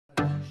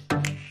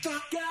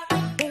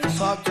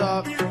Talk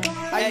talk.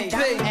 Hey,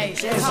 hey,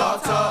 it's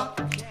talk talk.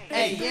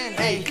 Hey,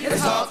 hey,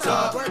 it's talk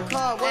talk. Work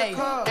hard, work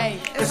hard. Hey,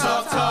 it's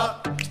talk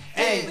talk.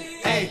 Hey,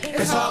 hey,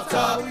 it's talk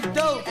talk. What we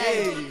do?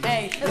 Hey,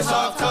 hey, it's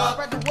talk talk.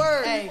 Spread the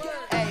word. Hey,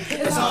 hey,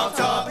 it's talk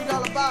talk. Read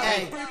all about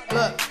it.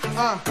 Look,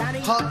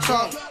 Hawk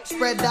talk,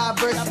 spread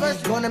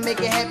diversity. Gonna make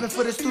it happen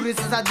for the students,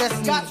 it's our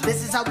destiny.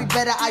 This is how we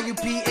better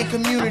IUP and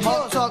community.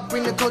 Hawk talk,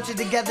 bring the culture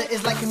together,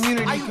 it's like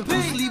community.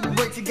 Conclusively, we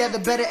work together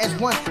better as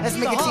one. Let's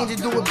make a change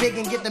and do it big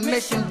and get the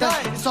mission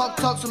done. It's Hawk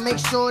talk, so make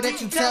sure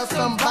that you tell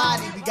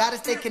somebody. We gotta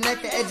stay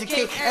connected,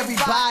 educate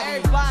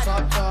everybody.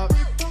 Talk talk.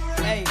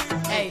 Hey,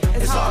 hey,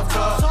 it's Hawk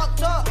talk. Talk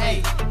talk.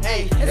 Hey,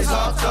 hey, it's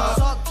Hawk talk.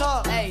 Talk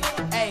talk. Hey,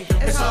 hey,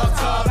 it's Hawk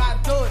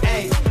talk.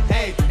 Hey,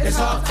 hey, it's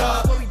Hawk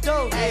talk. What we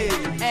do? Hey,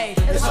 hey,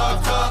 it's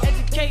Hawk talk.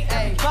 Educate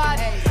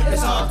everybody.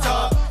 It's Hawk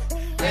talk.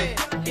 Hey,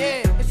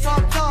 yeah, it's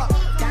Hawk talk.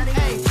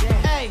 Hey,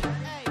 hey.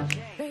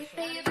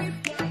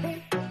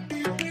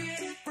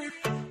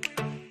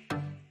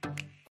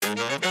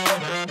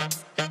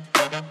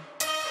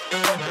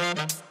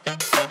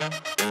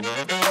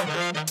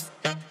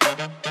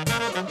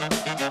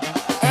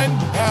 And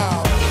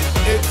now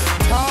it's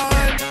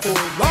time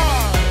for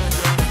live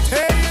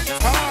take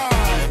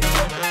time.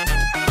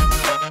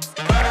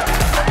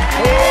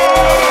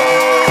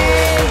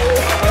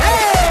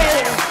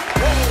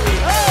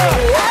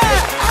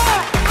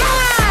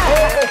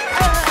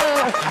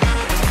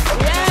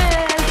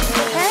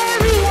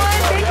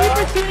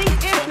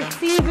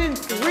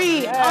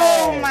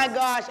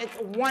 It's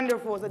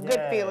wonderful. It's a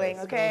good feeling,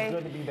 okay? It's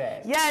good to be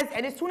back. Yes,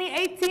 and it's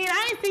 2018.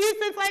 I ain't seen you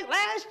since like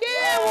last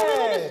year when we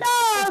were on the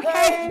show,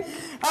 okay?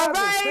 All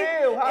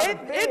right. How's it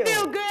feel? It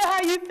feels good.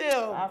 How you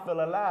feel? I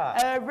feel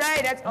alive. All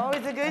right. That's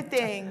always a good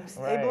thing.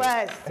 Stay Right.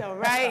 blessed. All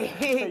right.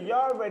 So you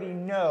already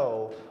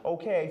know,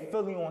 okay,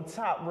 Philly on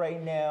top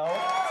right now.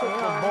 Took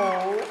the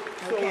bowl.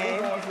 So Okay.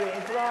 we're going to say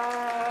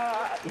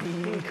fly.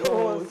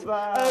 Eagles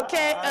fly.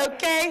 Okay,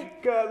 okay.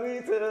 Cause we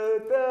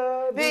took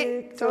the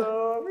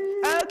victory.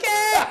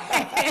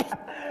 Okay.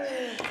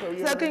 you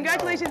So already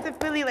congratulations to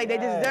Philly. Like, they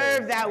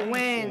deserve that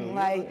win. you.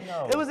 Like, You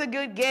know. it was a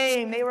good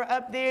game. They were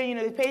up there. You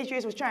know, the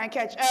Patriots was trying to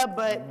catch up,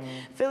 but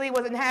Philly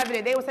wasn't having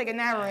it. They was taking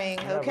that ring,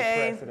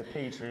 okay? To the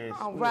Patriots.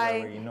 All We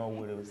right. already know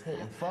what it was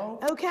hitting for.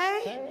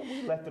 Okay.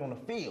 We left it on the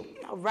field.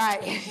 All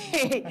right.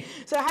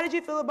 So how did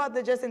you feel about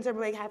the Justin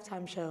Timberlake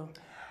halftime show?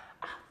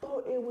 I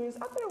thought it was,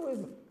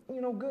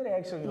 you know, good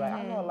actually. Like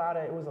I know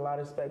it was a lot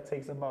of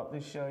spectators about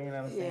this show, you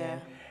know what I'm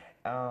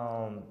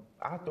saying?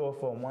 I thought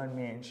for a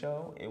one-man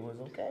show, it was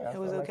okay. I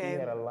was felt like okay. he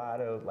had a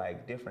lot of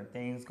like different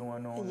things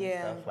going on and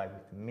stuff, like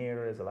with the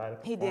mirrors, a lot of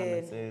He did.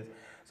 performances.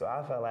 So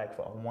I felt like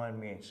for a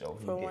one-man show,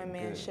 he For a did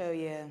one-man good. show,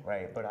 yeah.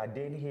 Right, but I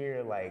did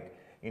hear like,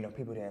 you know,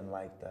 people didn't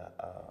like the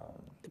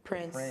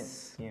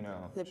Prince, you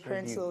know, the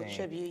Prince little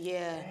tribute,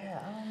 yeah. Yeah,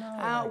 I don't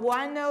know. Well,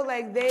 I know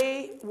like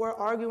they were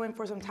arguing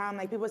for some time.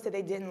 Like people said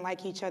they didn't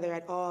like each other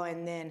at all,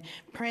 and then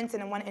Prince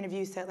in one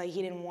interview said like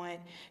he didn't want,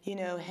 you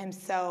know,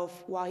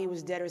 himself while he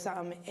was dead or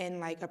something in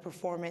like a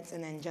performance,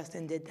 and then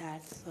Justin did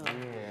that. So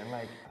Yeah,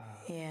 like.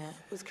 yeah,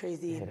 it was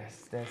crazy. Yeah,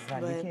 that's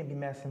not. You can't be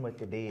messing with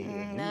the dead.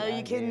 No,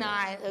 you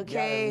cannot.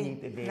 Okay,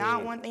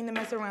 not one thing to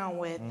mess around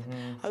with.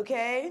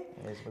 Okay.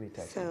 That's what he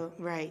texted. So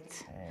right.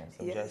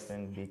 So Yes.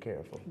 Justin, be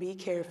careful. Be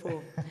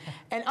careful.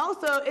 And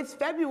also, it's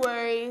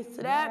February,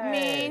 so that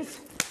means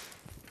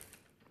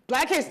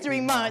Black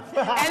History Month.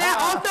 And that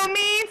also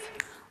means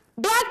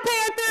Black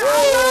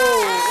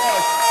Panther.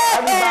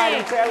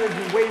 Everybody, Sarah's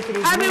been waiting for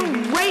this I've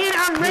movie been waiting.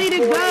 I'm ready to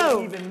before go.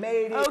 they even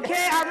made it.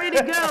 Okay, I'm ready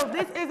to go.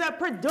 This is a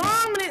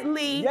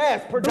predominantly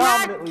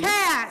predominantly black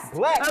cast.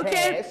 black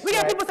okay, cast, we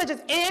got right. people such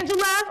as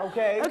Angela.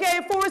 Okay. Okay,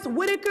 Forrest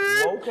Whitaker.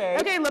 Okay.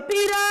 Okay,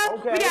 Lapita.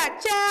 Okay. We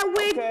got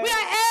Chadwick. Okay. We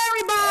got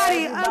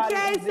everybody. Everybody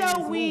Okay, is in so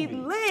this we movie.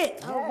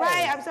 lit. All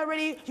right, I'm so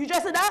ready. You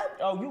dressing up?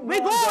 Oh, you We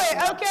know going, I'm dressing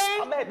up. okay?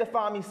 I'm gonna have to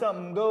find me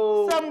something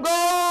gold. Some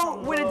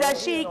gold with a gold,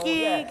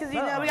 dashiki, because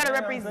you know we gotta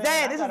represent.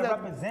 This is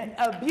represent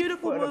a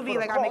beautiful for the movie.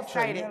 culture, Like I'm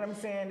excited. You know what I'm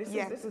saying?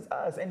 This is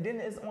us. And then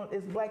it's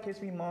Black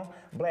History Month,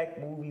 Black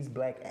movies,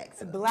 Black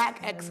excellence. Black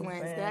You know what I'm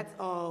excellence. saying? That's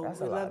all. That's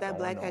We a love lot that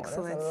Black going on.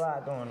 excellence. That's a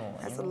lot going on.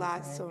 That's you a know what lot.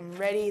 I'm saying? So I'm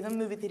ready. The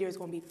movie theater is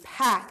gonna be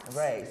packed.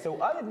 Right.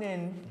 So other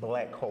than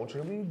Black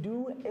culture, we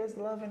do is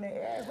love in the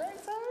air, right,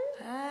 Ty?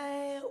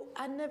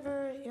 I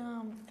never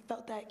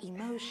felt that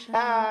emotion.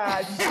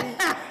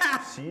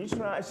 She's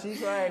trying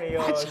to,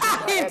 y'all. She's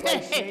trying to act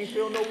like she ain't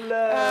feel no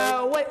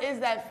love. What is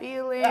that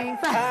feeling?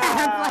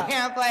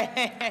 I'm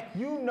playing.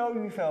 You know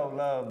you felt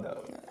love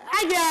though.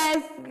 I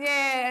guess,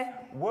 yeah.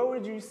 What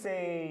would you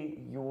say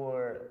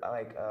your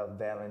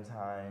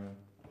Valentine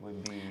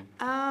would be?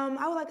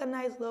 I would like a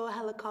nice little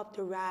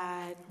helicopter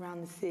ride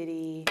around the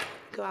city,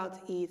 go out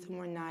to eat some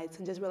more nights,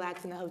 and just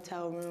relax in the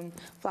hotel room,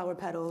 flower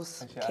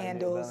petals,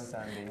 candles.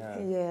 Valentine Day, huh?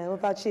 Yeah, what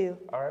about you?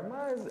 All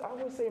right, I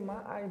would say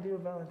my ideal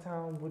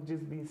Valentine would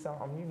just be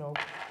something, you know,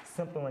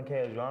 simple and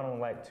casual. I don't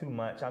like too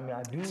much. I mean,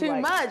 I do Too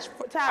like, much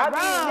for Tyrone. I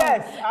mean,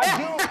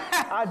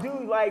 yes, I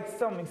do like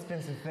some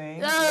expensive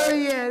things. Oh,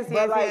 yes,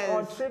 But like yes.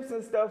 on trips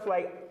and stuff,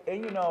 like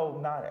and you know,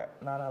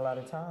 not a lot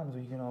of times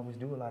you can always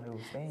do a lot of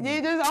those things.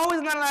 Yeah, there's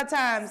always not a lot of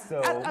times.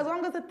 So, as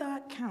long as the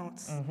thought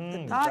counts.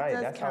 The thought right,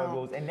 does that's count. how it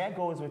goes. And that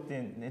goes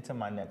into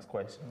my next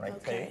question, right,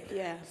 Okay, Tay?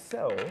 yeah.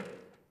 So,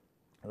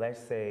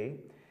 let's say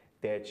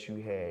that you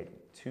had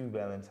 2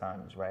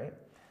 Valentines, right?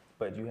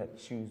 But you had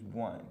to choose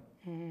one,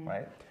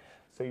 right?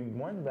 So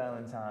one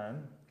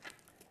Valentine,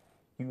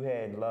 you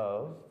had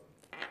love,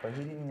 but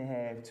he didn't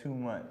have too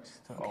much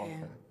to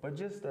offer, but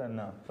just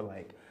enough for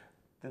like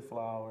the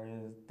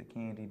flowers, the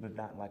candy, but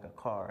not like a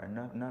car, and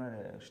none of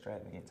that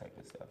extravagant type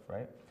of stuff,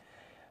 right?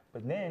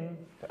 But then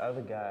the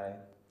other guy,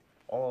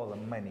 all the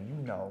money,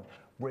 you know,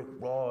 Rick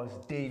Ross,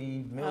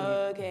 Diddy,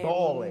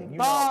 balling,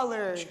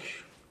 Baller.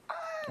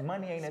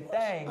 Money ain't a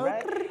thing,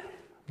 right?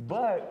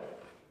 But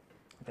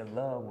the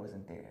love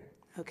wasn't there.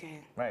 Okay.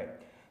 Right.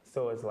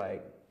 So it's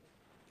like,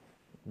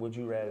 would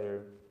you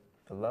rather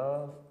the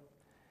love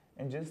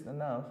and just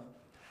enough,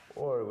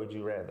 or would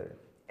you rather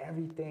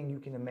everything you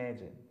can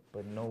imagine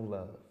but no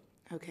love?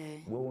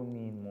 Okay. What would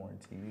mean more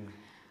to you?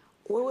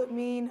 What would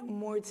mean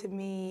more to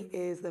me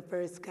is the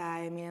first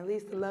guy. I mean, at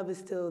least the love is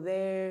still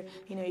there.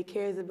 You know, he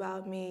cares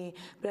about me,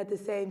 but at the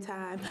same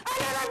time, I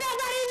never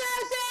nobody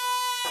loves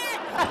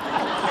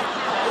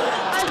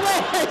I'm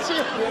playing at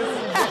you.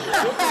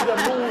 This is a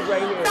move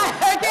right here.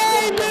 Okay,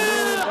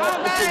 dude. All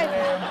right.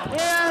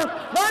 Yeah.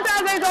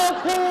 Sometimes they go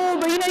cool,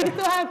 but you know, you can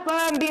still have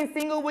fun being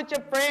single with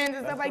your friends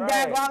and stuff like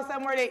that. Go out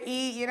somewhere to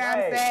eat, you know what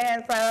I'm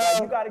saying? So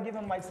like you gotta give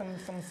them like some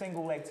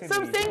single activities.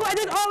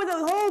 there's always a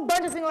whole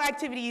bunch of single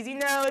activities, you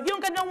know. If you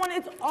don't got no one,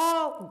 it's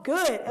all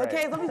good.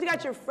 Okay, as long as you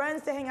got your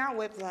friends to hang out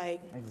with,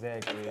 like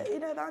exactly. You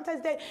know,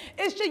 Valentine's Day.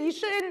 You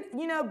shouldn't,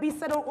 you know, be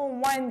settled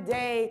on one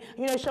day,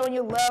 you know, showing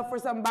your love for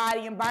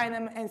somebody and buying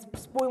them and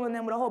spoiling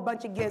them with a whole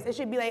bunch of gifts. It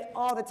should be like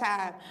all the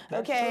time.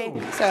 Okay?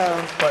 That's true.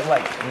 So but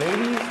like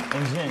ladies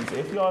and gents,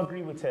 if y'all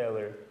agree with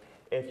Taylor,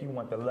 if you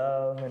want the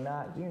love and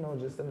not, you know,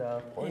 just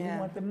enough, or you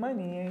want the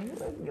money and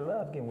your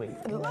love can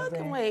wait. The love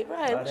can wait,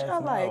 right? What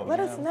y'all like? Let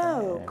us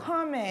know.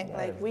 Comment.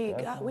 Like we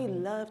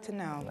love to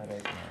know.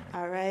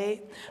 All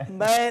right.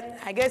 But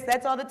I guess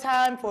that's all the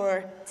time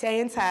for Tay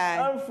and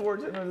Ty.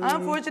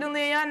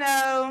 Unfortunately, I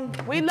know.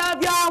 We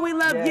love y'all. We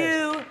love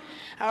you.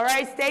 All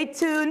right. Stay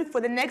tuned for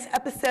the next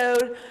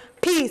episode.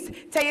 Peace.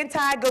 Tay and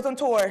Ty goes on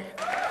tour.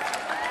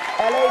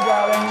 LA,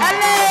 darling.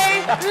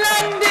 LA,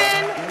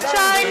 London,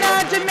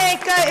 China,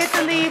 Jamaica,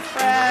 Italy,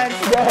 France.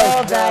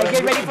 All that.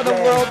 Get ready for the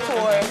world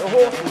tour.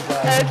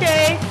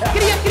 Okay.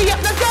 Giddy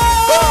up, let's go!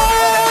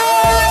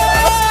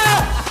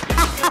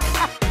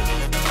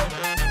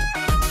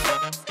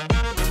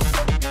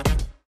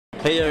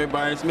 Hey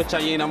everybody, it's Mitch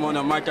Ayin, I'm on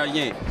the mic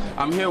Ayin.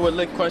 I'm here with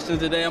lit questions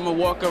today. I'm gonna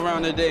walk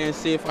around today and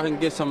see if I can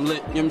get some lit,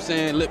 you know what I'm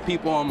saying, lit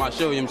people on my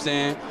show, you know what I'm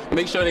saying.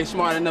 Make sure they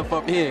smart enough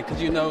up here,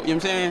 cause you know what I'm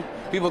saying,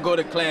 people go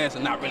to class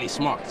and not really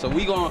smart. So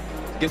we gonna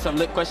get some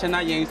lit question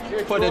Ayins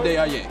for the day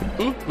Ayin.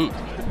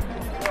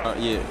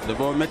 Yeah, the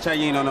boy Mitch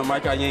Ayin on the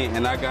mic Ayin,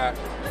 and I got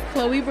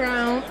Chloe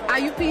Brown,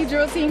 IUP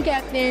drill team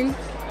captain.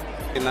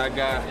 And I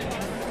got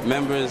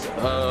members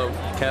of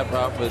Cap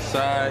Alpha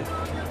Psi.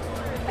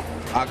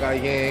 I got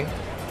Yang.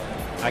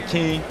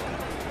 Akeem.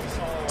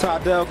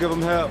 Tardell, give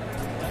him help.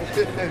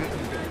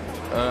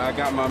 I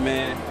got my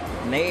man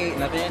Nate,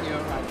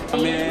 Nathaniel. My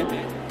man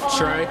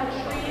Trey.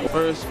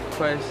 First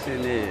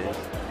question is,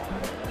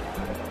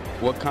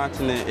 what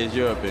continent is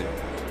Europe in?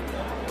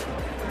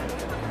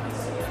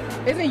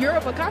 Isn't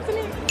Europe a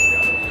continent?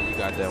 You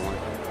got that one.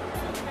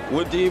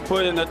 What do you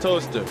put in a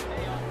toaster?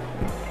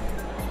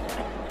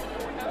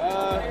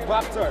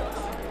 Pop-Tarts.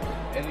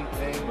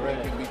 Anything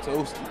bread can be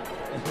toasted.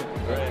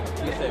 Bread.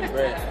 He said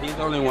bread. He's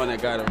the only one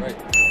that got it right.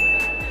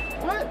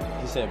 What?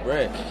 He said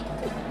bread.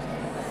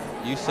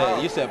 You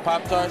said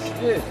Pop-Tarts?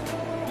 Yeah.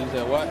 You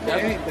said what?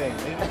 Anything.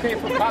 Okay,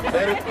 for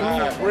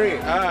Pop-Tarts.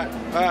 Bread. All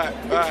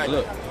right.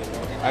 Look,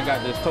 I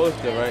got this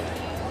toaster, right?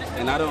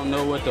 And I don't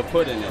know what to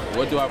put in it.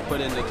 What do I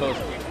put in the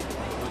toaster?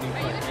 What do you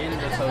put in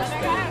the toaster?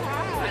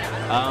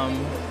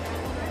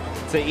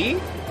 To eat?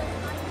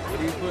 What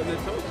do you put in the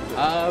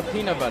toaster?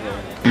 Peanut butter.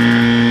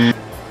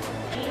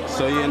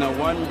 So you're in a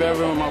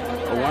one-bedroom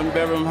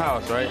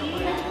house, right? All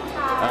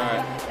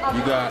right.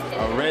 You got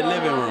a red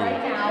living room,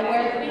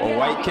 a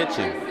white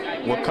kitchen.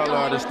 What color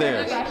are the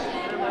stairs?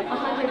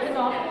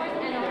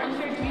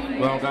 We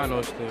don't got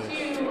no stairs.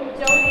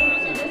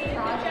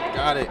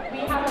 Got it.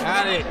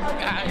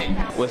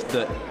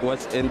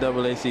 What's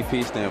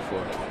NAACP stand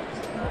for?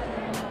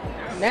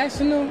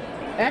 National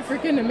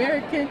African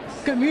American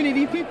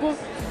Community People.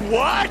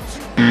 What?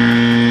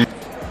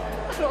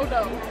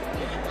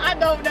 I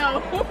don't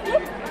know.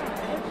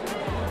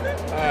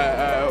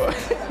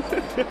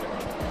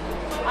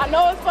 I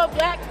know it's for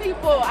black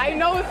people.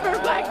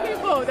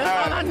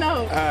 That's all I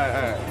know. All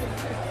right.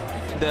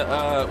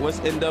 What's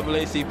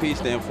NAACP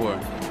stand for?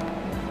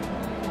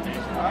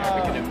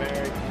 African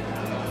American.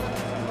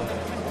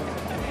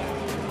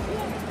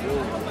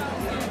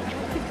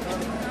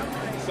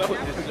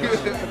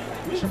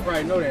 We should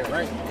probably know that,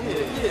 right?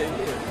 Yeah.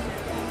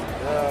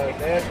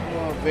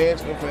 National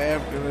Advancement for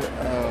African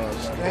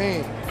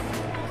STEM.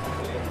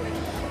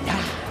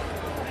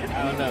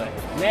 I don't know.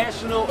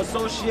 National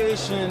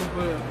Association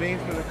For being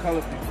for the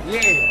color people.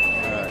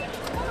 Yeah.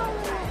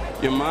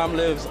 Your mom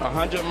lives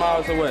 100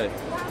 miles away,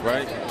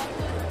 right?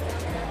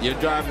 You're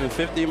driving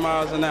 50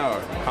 miles an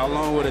hour. How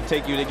long would it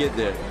take you to get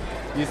there?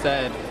 You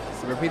said,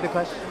 so repeat the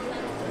question.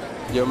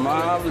 Your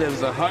mom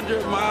lives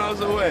 100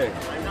 miles away.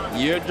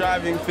 You're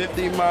driving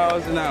 50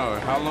 miles an hour.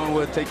 How long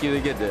would it take you to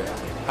get there?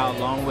 How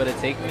long would it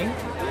take me?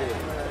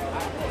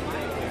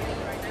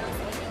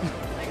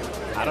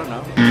 I don't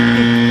know.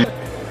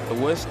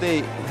 What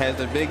state has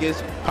the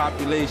biggest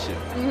population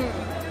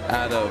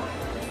out of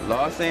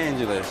Los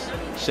Angeles,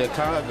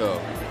 Chicago,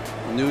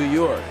 New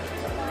York,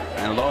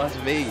 and Las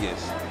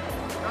Vegas?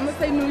 I'm gonna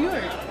say New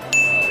York.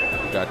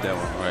 You got that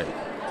one right.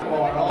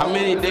 How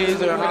many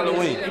days are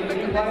Halloween?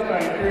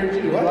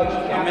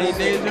 How many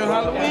days are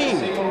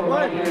Halloween?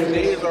 What?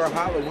 Days are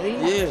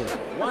Halloween? Yeah.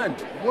 One.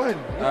 One.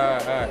 All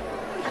right.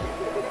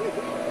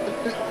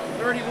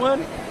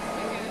 31?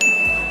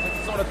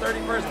 It's on the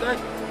 31st day?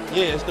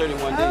 Yeah, it's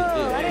 31 days. I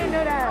Yeah. didn't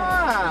know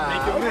that.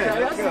 Thank you,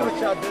 man. I see what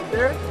y'all did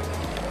there.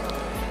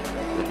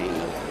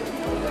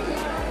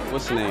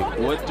 What's the name?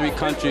 What 3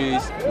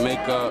 countries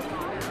make up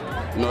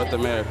North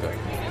America?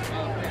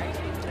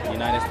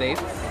 United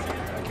States,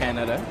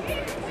 Canada.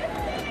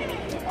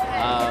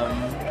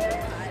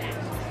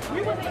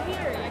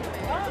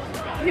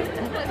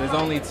 There's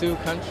only 2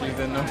 countries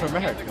in North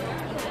America.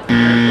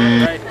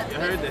 Right, you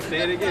heard that.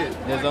 Say it again.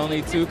 There's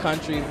only 2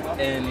 countries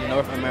in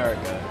North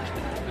America.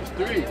 It's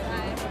 3.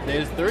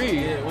 There's 3.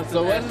 Yeah, what's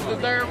So the what's last the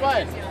one? third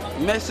one?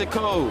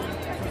 Mexico.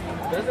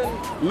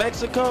 Doesn't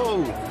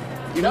Mexico.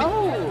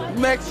 No.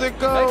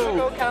 Mexico.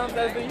 Mexico counts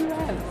as the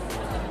U.S.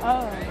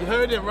 You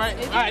heard it, right?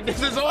 All right,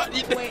 this is what.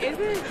 Wait, is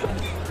it?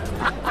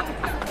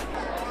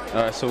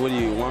 All right, so what are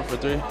you, 1 for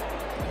 3?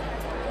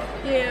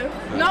 Yeah.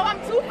 No,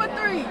 I'm 2 for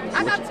 3.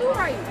 I got 2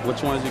 right.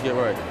 Which ones you get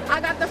right? I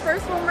got the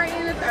first one right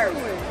and the third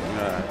one.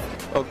 All right.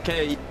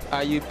 Okay,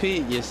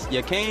 IUP,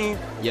 you came,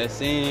 you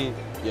seen,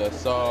 you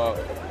saw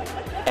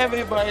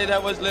everybody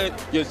that was lit,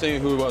 you seen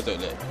who wasn't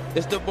lit.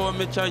 It's the boy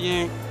Mitch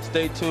Yang.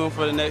 Stay tuned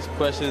for the next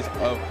questions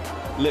of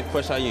Lit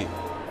Question.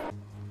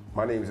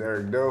 My name is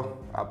Eric Doe.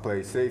 I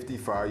play safety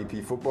for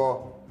IUP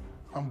football.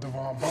 I'm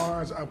Devon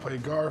Barnes. I play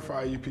guard for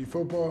IUP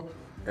football.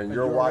 And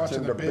you're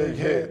watching The Big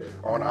Hit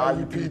on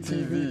IUP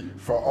TV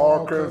for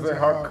all Crimson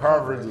Hawk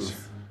coverages.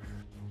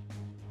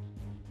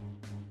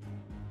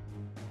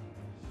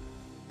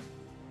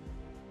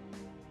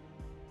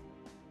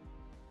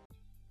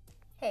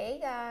 Hey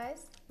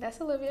guys, That's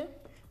Olivia.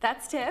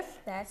 That's Tiff.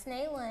 that's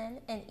Naylin,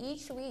 and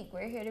each week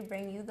we're here to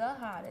bring you the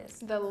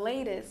hottest. The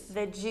latest.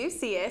 The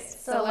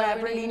juiciest Celebrity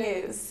celebrity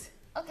news. news.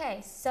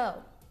 Okay,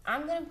 so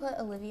I'm gonna put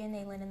Olivia and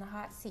Naylin in the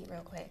hot seat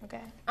real quick.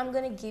 Okay. I'm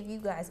gonna give you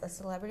guys a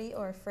celebrity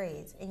or a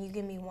phrase, and you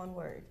give me one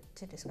word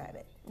to describe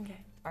it. Okay.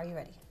 Are you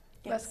ready?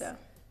 Let's go.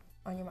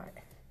 On your mark.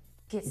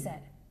 Get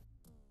set.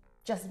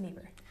 Justin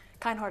Bieber.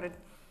 Kind-hearted.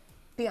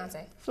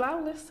 Beyonce.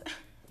 Flawless.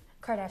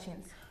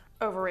 Kardashians.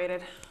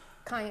 Overrated.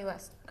 Kanye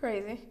West.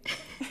 Crazy.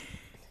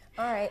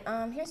 All right,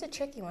 here's a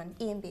tricky one.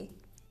 E&B.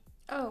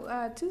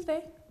 Oh,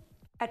 Tuesday.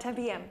 At 10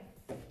 p.m.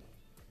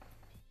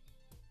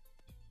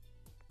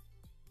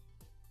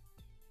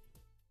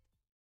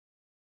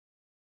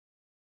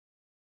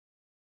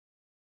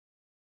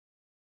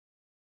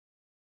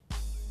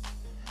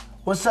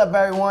 What's up,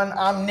 everyone?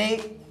 I'm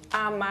Nate.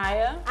 I'm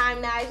Maya.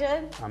 I'm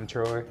Naja. I'm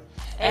Troy.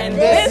 And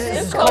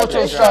This is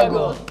Cultural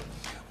Struggle.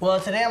 Well,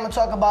 today I'm gonna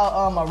talk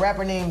about a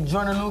rapper named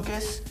Jordan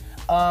Lucas.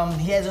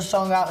 He has a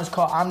song out. It's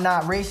called "I'm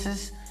Not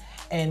Racist,"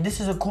 and this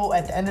is a quote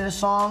at the end of the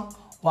song.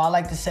 Well, I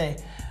like to say,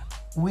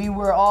 "We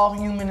were all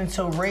human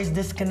until race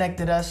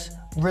disconnected us,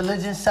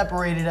 religion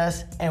separated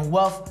us, and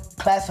wealth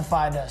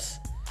classified us."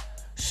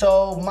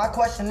 So my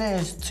question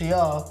is to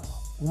y'all,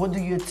 what do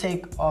you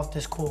take off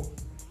this quote?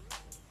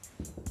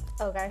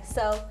 Okay,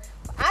 so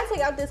what I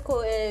take out this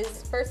quote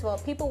is, first of all,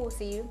 people will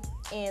see you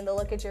and they'll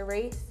look at your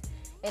race,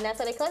 and that's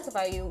how they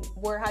classify you,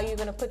 or how you're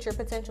gonna put your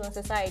potential in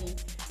society,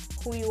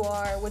 who you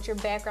are, what your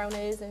background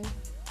is, and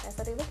that's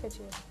how they look at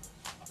you.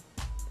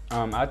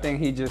 I think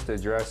he just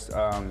addressed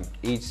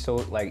each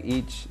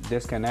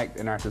disconnect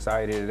in our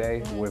society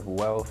today with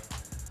wealth,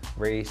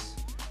 race,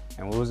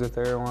 and what was the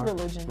third one?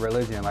 Religion.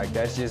 Religion. Like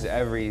that's just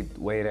every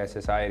way that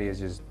society is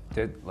just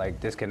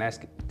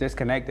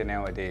disconnected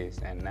nowadays,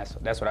 and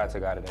that's what I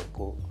took out of that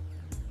quote.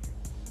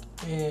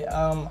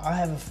 Yeah, I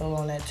have a feel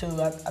on that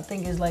too. I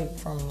think it's like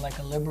from like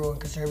a liberal and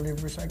conservative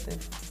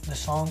perspective, the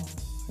song,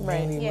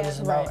 mainly what it's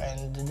about,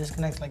 and the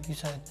disconnects, like you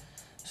said.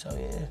 So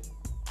yeah.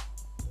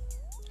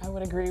 I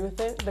would agree with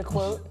it. The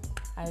quote,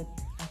 I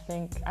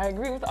think I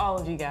agree with all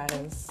of you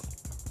guys.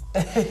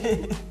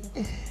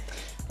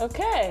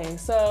 Okay,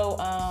 so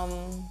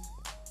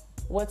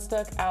what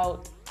stuck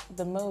out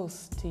the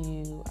most to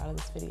you out of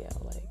this video?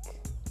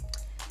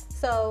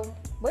 So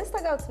what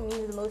stuck out to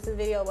me the most in the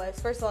video was,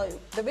 first of all,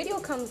 the video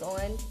comes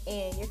on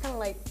and you're kind of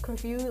like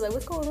confused, like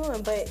what's going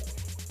on? But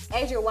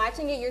as you're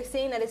watching it, you're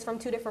seeing that it's from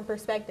 2 different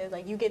perspectives.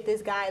 Like you get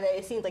this guy that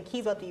it seems like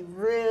he's about to be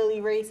really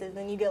racist,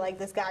 and you get like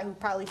this guy who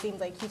probably seems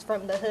like he's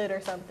from the hood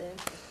or something.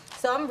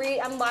 So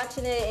I'm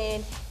watching it,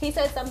 and he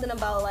said something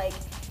about like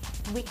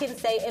we can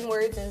say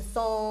N-words in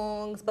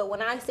songs, but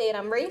when I say it,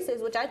 I'm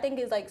racist, which I think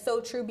is like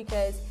so true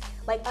because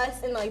like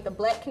us in like the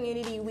black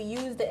community, we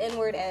use the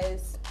N-word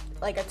as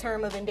like a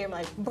term of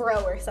endearment, like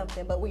bro or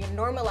something, but we're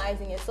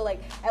normalizing it. So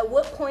like, at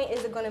what point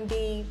is it gonna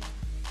be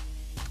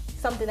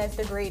something that's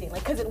degrading?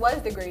 Like, cause it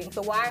was degrading.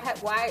 So why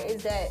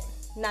is that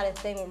not a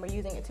thing when we're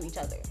using it to each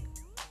other?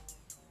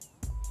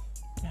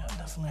 Yeah, I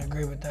definitely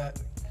agree with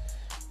that.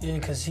 Yeah,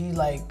 cause he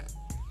like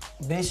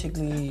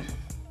basically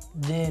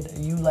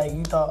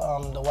you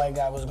thought the white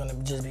guy was gonna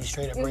just be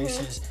straight up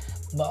racist,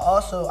 but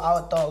also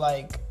I thought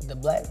like the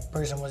black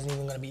person wasn't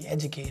even gonna be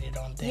educated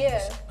on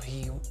things, but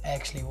he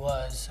actually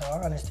was. So I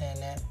understand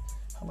that.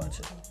 How about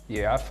you?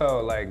 Yeah, I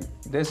felt like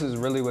this is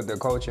really what the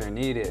culture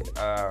needed.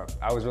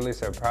 I was really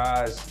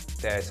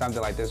surprised that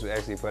something like this was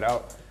actually put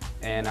out,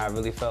 and I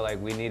really felt like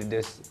we needed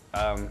this.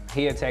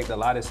 He attacked a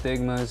lot of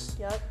stigmas,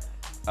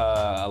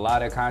 a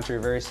lot of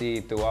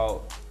controversy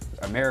throughout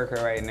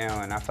America right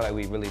now, and I feel like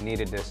we really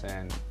needed this,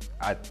 and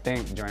I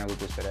thank Joyner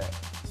Lucas for that.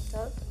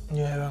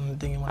 Yeah, I'm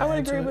thinking. I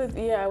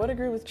would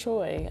agree with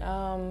Troy.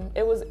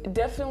 It was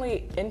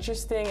definitely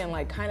interesting and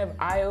like kind of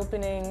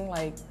eye-opening,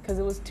 like because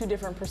it was two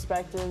different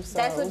perspectives. So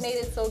that's what made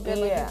it so good.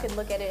 Like you could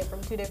look at it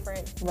from two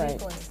different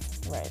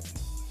viewpoints. Right.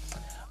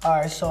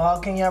 All right. So how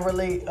can y'all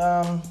relate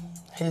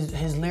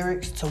his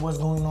lyrics to what's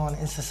going on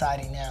in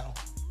society now?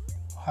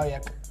 How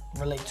y'all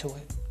relate to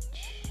it?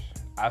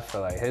 I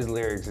feel like his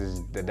lyrics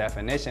is the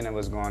definition of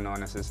what's going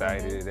on in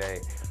society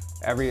today.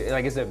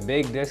 It's a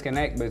big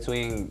disconnect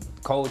between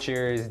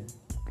cultures,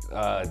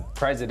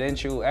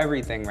 presidential,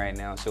 everything right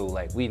now. So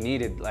like we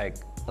needed, like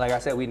I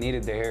said, we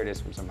needed to hear this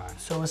from somebody.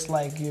 So it's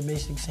like you're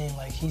basically saying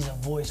like he's a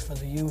voice for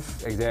the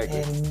youth. Exactly.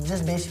 And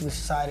just basically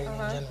society in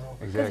general.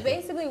 Because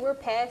basically we're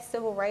past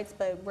civil rights,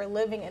 but we're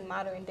living in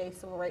modern day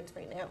civil rights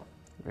right now.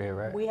 Yeah,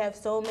 right. We have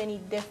so many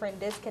different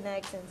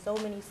disconnects and so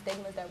many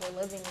stigmas that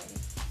we're living in.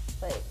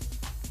 But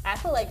I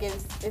feel like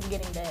it's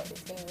getting bad.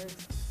 It's getting worse.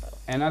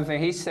 Another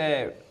thing he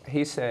said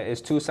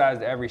it's two sides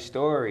to every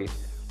story,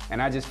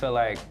 and I just feel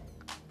like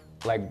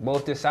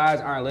both the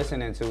sides aren't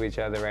listening to each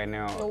other right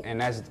now,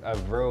 and that's a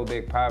real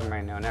big problem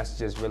right now, and that's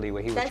just really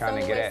what he was trying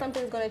to get at. That's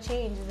the only way something's gonna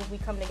change is if we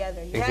come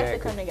together. You have to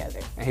come together.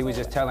 And he was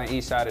just telling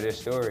each side of the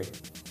story.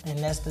 And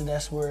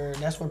that's where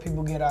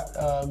people get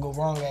go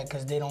wrong at,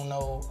 because they don't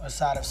know a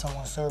side of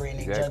someone's story and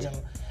they judge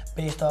them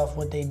based off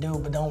what they do,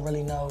 but don't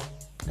really know.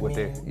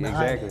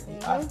 Exactly.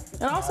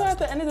 And also at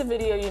the end of the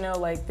video, you know,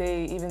 like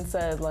they even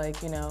said,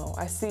 like, you know,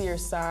 I see your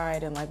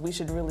side, and like we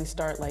should really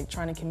start like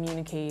trying to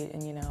communicate,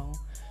 and you know,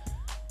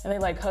 and they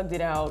like hugged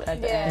it out at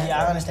the end.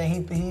 Yeah, I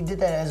understand. He did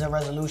that as a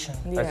resolution.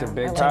 That's a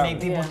big to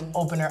make people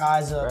open their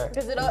eyes up.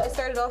 Because it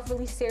started off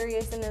really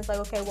serious, and it's like,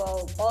 okay,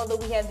 well, although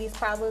we have these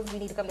problems, we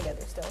need to come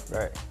together still.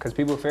 Right. Because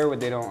people fear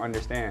what they don't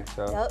understand.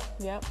 So.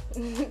 Yep.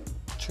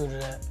 True to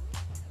that.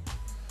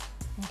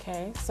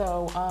 Okay,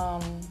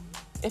 so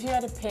if you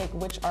had to pick,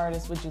 which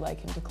artist would you like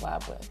him to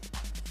collab with?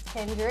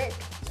 Kendrick.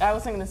 I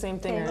was thinking the same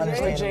thing.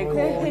 Kendrick. J.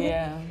 Cole,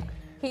 yeah.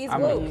 He's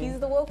woke. He's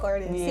the woke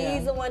artist. Yeah.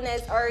 He's the one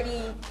that's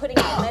already putting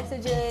out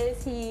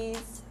messages.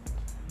 He's,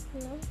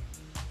 you know,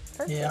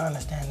 perfect. Yeah, I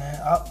understand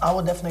that. I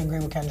would definitely agree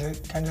with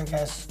Kendrick. Kendrick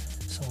has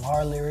some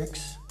hard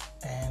lyrics,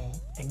 and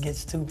it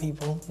gets to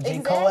people. J.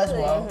 Cole as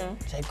well.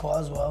 J. Cole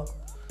as well.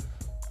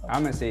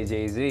 I'm gonna say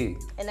Jay-Z.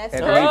 And that's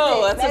perfect.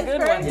 Oh, that's a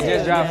good one. He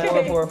just dropped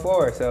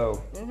 444,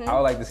 so I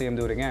would like to see him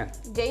do it again.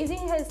 Jay-Z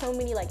has so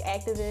many like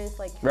activists,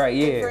 like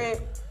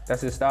different.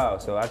 That's his style,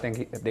 so I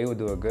think they would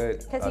do a good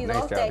because he's nice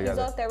off job that.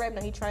 together. He's off that rap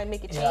now. He trying to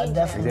make it change.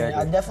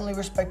 I definitely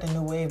respect the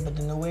new wave, but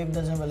the new wave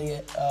doesn't really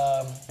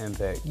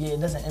impact. Yeah,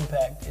 it doesn't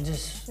impact. It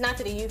just not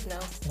to the youth, no.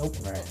 Nope.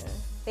 Right.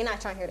 They're not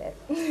trying to hear that.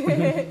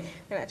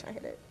 They're not trying to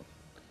hear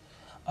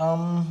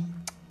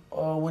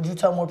that. Would you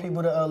tell more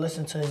people to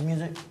listen to his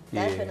music?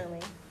 Definitely.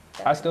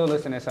 I still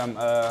listen to some.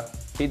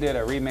 He did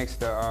a remix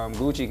to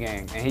Gucci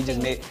Gang, and he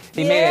just made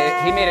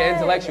it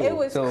intellectual. It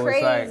was so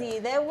crazy.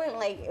 It's like, that went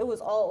like it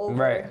was all over.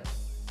 Right.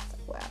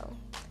 Wow.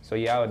 So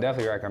yeah, I would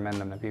definitely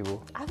recommend them to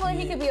people. I feel like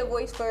he could be a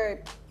voice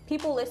for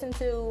people. Listen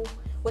to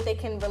what they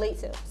can relate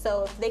to.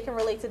 So if they can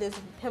relate to this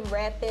him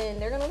rapping,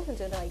 they're gonna listen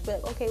to it. Like,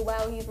 but okay,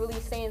 wow, he's really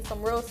saying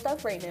some real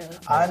stuff right now.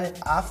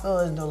 I feel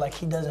as though like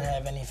he doesn't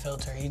have any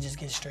filter. He just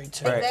gets straight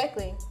to it.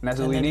 Exactly. And that's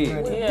what we need.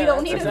 We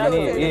don't need a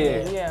filter.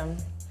 Yeah.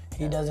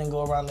 He doesn't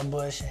go around the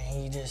bush, and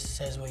he just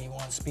says what he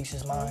wants, speaks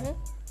his mind.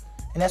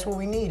 And that's what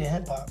we need in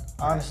hip hop,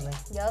 honestly.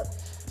 Yep.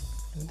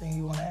 Anything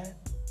you want to add?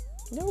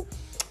 Nope.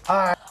 All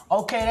right.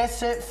 Okay,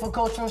 that's it for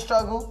Cultural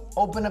Struggle.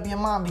 Open up your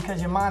mind, because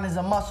your mind is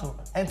a muscle.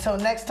 Until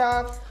next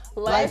time,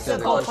 life's a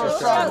cultural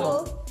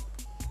struggle.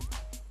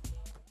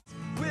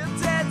 We'll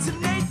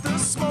detonate the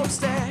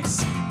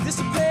smokestacks,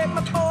 dissipate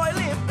my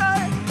boiling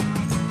blood.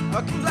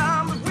 A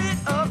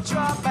conglomerate of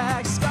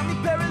drawbacks got me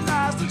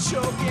paralyzed and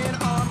choking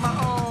on my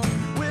own.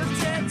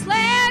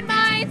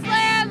 Landmines,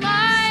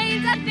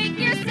 I think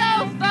you're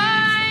so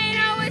fine.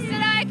 I wish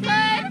that I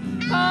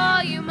could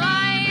call you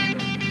mine.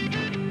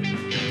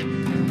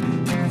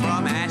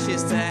 From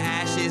ashes to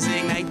ashes,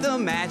 ignite the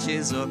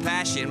matches of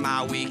passion.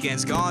 My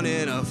weekend's gone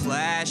in a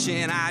flash,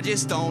 and I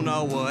just don't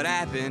know what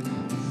happened.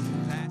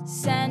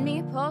 Send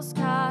me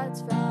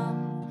postcards from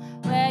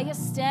where you're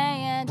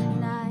staying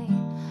tonight.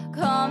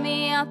 Call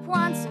me up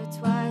once or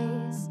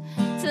twice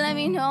to let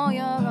me know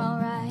you're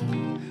alright.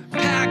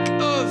 Pack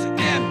of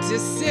empty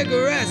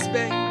cigarettes,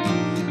 babe.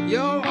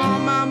 You're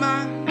on my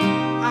mind.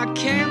 I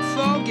can't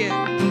forget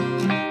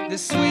the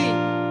sweet,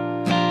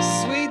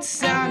 sweet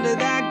sound of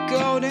that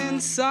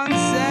golden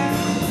sunset.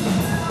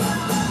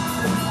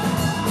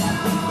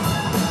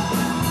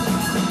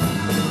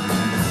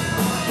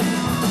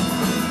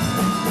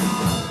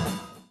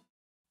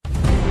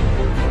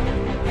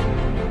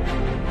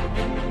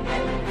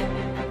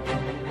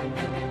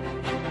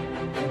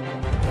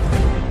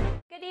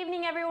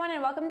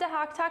 Welcome to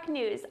Hawk Talk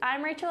News.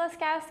 I'm Rachel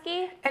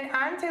Oskowski. And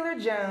I'm Taylor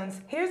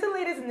Jones. Here's the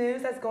latest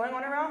news that's going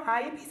on around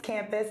IUP's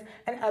campus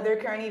and other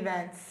current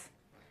events.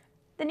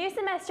 The new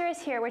semester is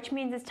here, which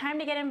means it's time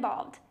to get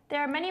involved.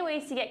 There are many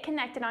ways to get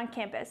connected on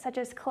campus, such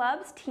as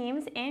clubs,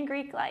 teams, and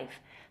Greek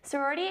life.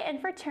 Sorority and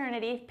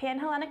fraternity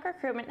Pan-Hellenic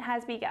recruitment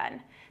has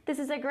begun. This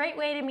is a great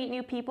way to meet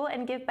new people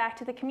and give back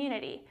to the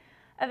community.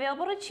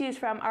 Available to choose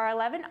from are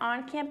 11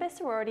 on-campus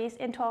sororities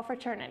and 12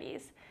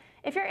 fraternities.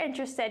 If you're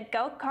interested,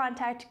 go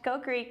contact Go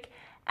Greek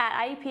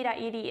at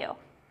iup.edu.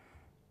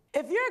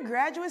 If you're a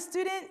graduate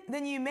student,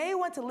 then you may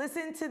want to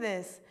listen to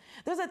this.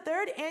 There's a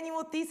third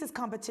annual thesis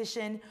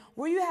competition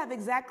where you have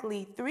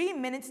exactly 3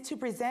 minutes to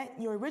present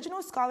your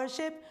original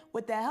scholarship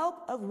with the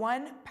help of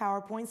one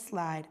PowerPoint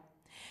slide.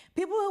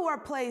 People who are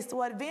placed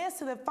will advance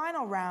to the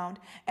final round,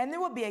 and there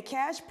will be a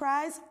cash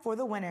prize for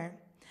the winner.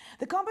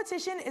 The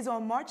competition is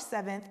on March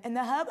 7th in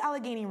the Hub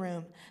Allegheny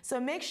Room, so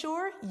make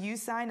sure you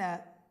sign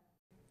up.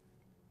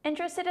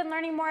 Interested in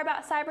learning more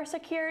about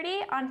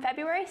cybersecurity? On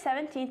February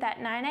 17th at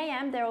 9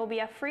 a.m. there will be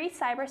a free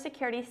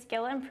cybersecurity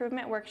skill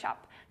improvement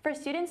workshop for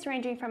students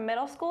ranging from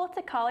middle school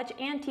to college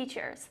and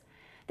teachers.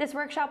 This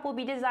workshop will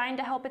be designed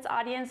to help its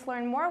audience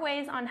learn more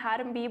ways on how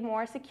to be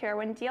more secure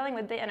when dealing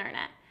with the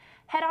internet.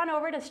 Head on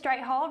over to Strike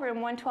Hall,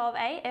 room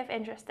 112A if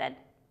interested.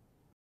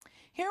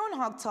 Here on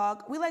Hawk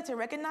Talk, we like to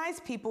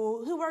recognize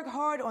people who work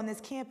hard on this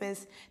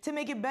campus to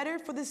make it better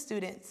for the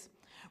students.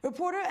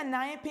 Reporter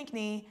Anaya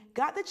Pinckney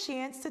got the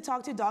chance to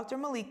talk to Dr.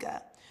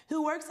 Malika,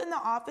 who works in the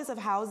Office of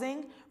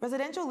Housing,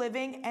 Residential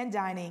Living, and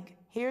Dining.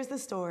 Here's the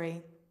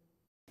story.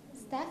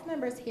 Staff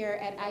members here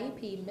at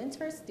IUP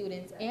mentor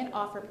students and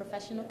offer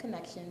professional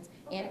connections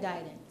and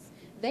guidance.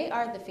 They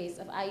are the face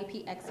of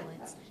IUP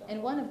excellence,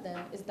 and one of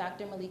them is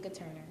Dr. Malika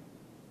Turner.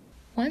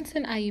 Once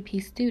an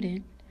IUP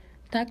student,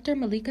 Dr.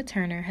 Malika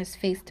Turner has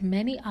faced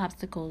many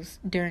obstacles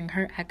during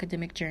her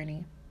academic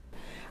journey.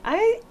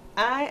 I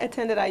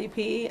attended IUP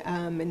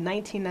in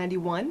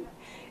 1991,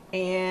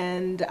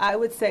 and I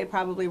would say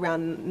probably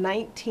around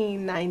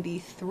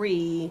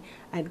 1993,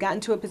 I'd gotten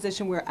to a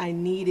position where I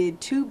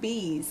needed 2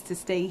 Bs to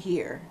stay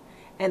here,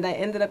 and I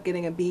ended up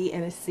getting a B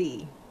and a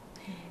C.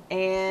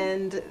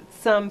 And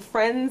some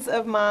friends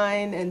of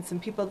mine and some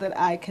people that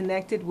I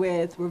connected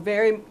with were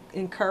very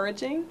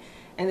encouraging,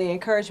 and they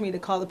encouraged me to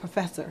call the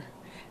professor.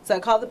 So I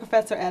called the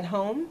professor at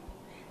home,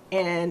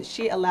 and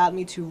she allowed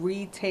me to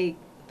retake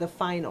the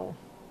final.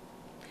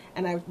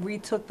 And I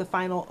retook the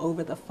final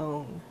over the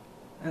phone.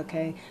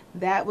 Okay,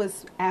 that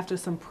was after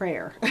some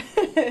prayer.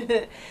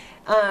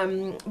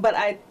 But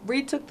I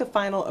retook the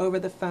final over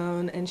the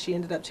phone, and she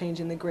ended up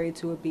changing the grade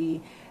to a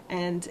B.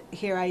 And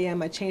here I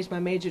am. I changed my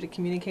major to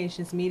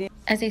communications media.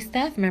 As a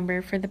staff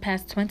member for the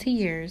past 20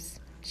 years,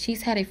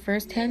 she's had a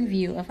first-hand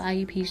view of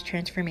IUP's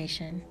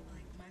transformation.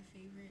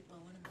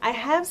 I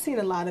have seen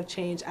a lot of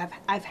change.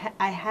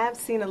 I have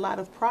seen a lot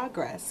of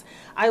progress.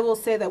 I will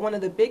say that one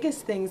of the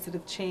biggest things that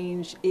have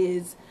changed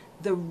is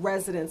the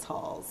residence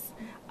halls.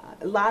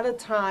 A lot of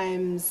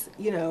times,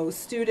 you know,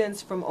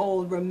 students from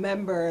old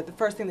remember, the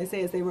first thing they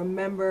say is they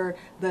remember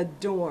the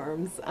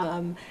dorms,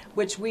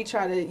 which we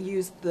try to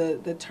use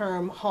the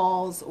term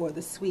halls or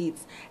the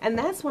suites. And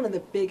that's one of the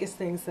biggest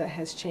things that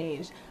has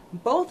changed.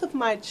 Both of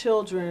my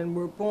children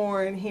were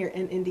born here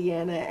in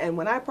Indiana, and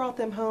when I brought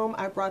them home,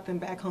 I brought them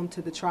back home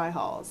to the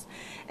Tri-Halls.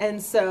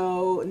 And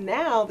so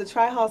now the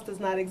Tri-Halls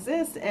does not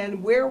exist,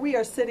 and where we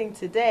are sitting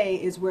today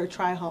is where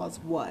Tri-Halls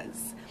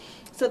was.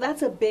 So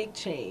that's a big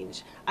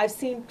change. I've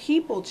seen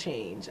people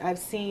change. I've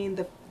seen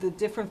the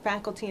different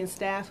faculty and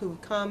staff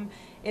who've come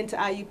into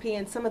IUP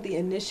and some of the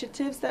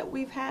initiatives that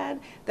we've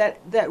had that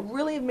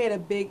really have made a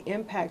big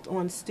impact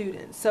on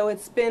students. So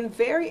it's been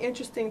very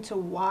interesting to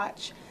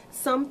watch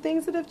some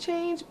things that have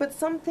changed, but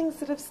some things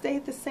that have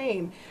stayed the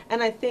same.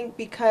 And I think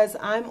because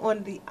I'm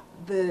on the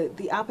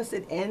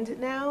opposite end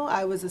now,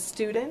 I was a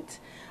student,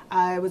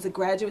 I was a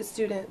graduate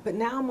student, but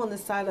now I'm on the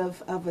side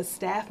of a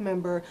staff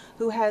member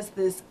who has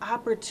this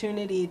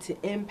opportunity to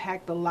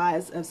impact the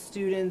lives of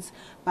students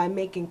by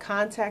making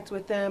contact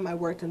with them. I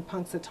worked in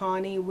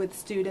Punxsutawney with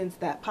students,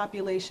 that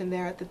population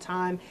there at the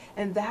time,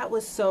 and that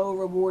was so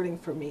rewarding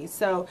for me.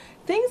 So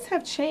things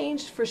have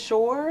changed for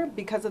sure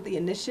because of the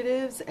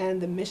initiatives and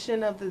the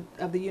mission of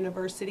the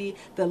university,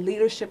 the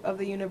leadership of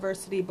the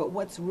university, but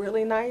what's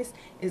really nice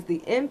is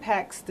the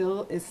impact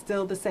is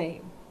still the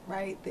same.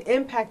 right? The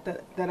impact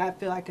that I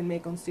feel I can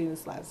make on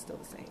students' lives is still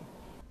the same.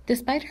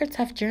 Despite her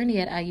tough journey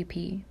at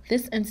IUP,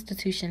 this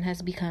institution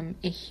has become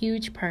a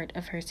huge part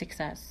of her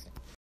success.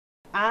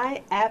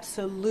 I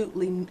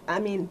absolutely,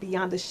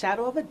 beyond a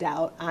shadow of a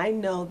doubt, I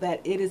know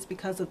that it is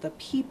because of the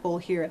people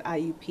here at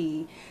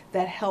IUP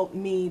that helped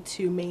me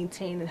to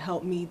maintain and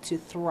help me to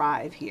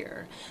thrive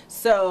here.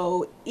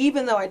 So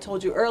even though I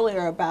told you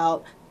earlier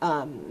about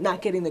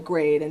not getting the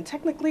grade and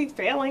technically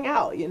failing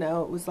out, it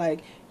was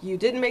like you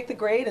didn't make the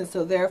grade and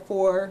so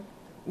therefore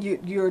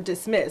you're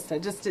dismissed.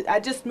 I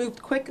just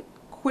moved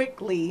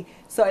quickly,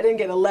 so I didn't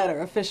get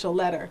official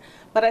letter.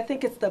 But I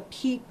think it's the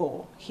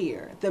people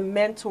here, the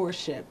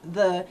mentorship,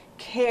 the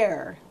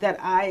care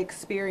that I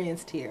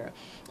experienced here.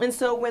 And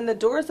so when the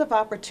doors of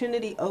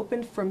opportunity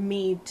opened for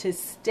me to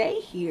stay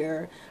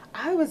here,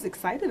 I was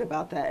excited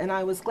about that, and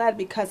I was glad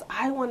because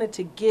I wanted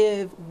to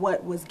give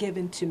what was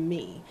given to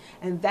me,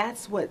 and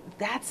that's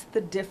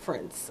the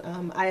difference.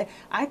 At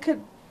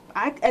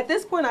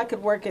this point, I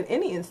could work at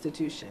any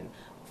institution,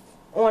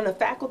 on the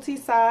faculty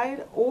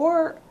side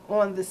or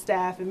on the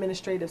staff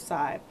administrative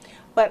side.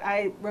 But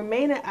I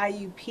remain at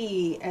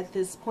IUP at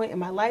this point in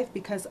my life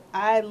because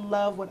I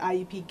love what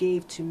IUP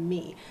gave to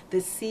me. The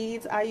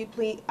seeds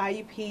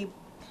IUP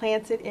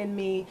planted in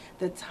me,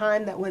 the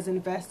time that was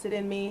invested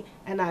in me,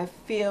 and I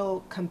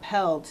feel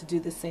compelled to do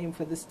the same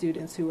for the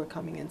students who are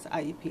coming into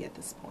IUP at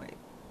this point.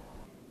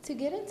 To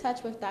get in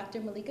touch with Dr.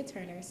 Malika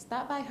Turner,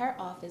 stop by her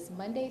office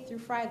Monday through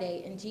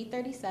Friday in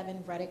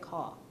G37 Reddick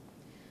Hall.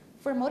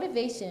 For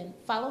motivation,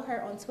 follow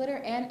her on Twitter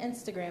and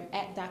Instagram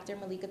at Dr.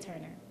 Malika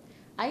Turner.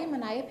 I am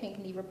Anaya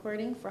Pinkney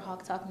reporting for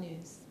Hawk Talk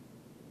News.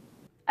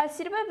 A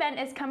student event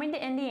is coming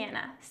to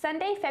Indiana.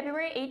 Sunday,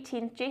 February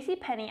 18th,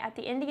 JCPenney at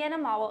the Indiana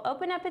Mall will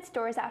open up its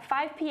doors at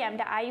 5 p.m.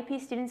 to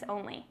IUP students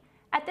only.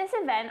 At this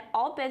event,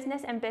 all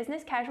business and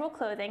business casual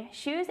clothing,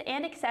 shoes,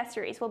 and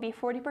accessories will be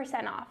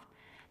 40% off.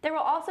 There will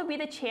also be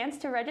the chance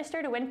to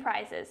register to win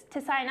prizes. To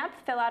sign up,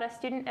 fill out a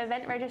student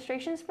event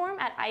registrations form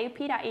at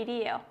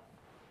iup.edu.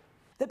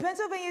 The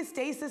Pennsylvania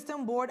State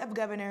System Board of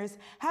Governors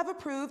have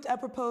approved a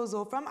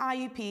proposal from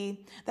IUP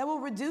that will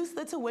reduce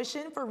the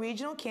tuition for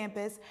regional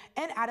campus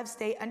and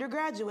out-of-state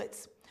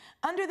undergraduates.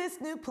 Under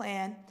this new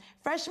plan,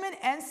 freshman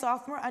and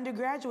sophomore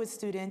undergraduate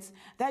students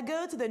that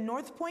go to the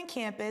North Point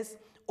campus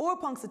or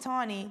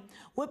Punxsutawney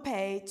would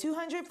pay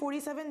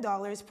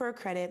 $247 per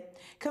credit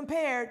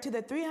compared to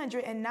the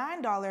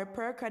 $309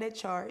 per credit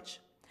charge.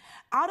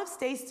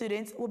 Out-of-state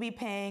students will be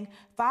paying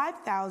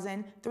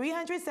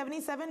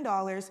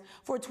 $5,377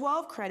 for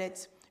 12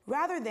 credits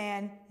rather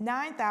than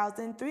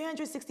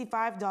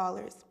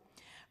 $9,365.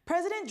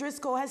 President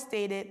Driscoll has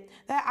stated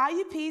that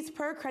IUP's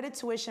per-credit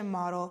tuition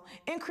model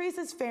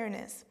increases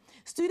fairness.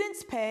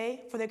 Students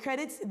pay for the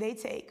credits they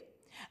take.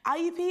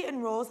 IUP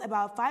enrolls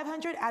about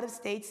 500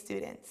 out-of-state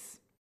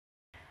students.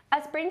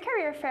 A spring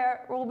career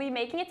fair will be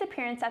making its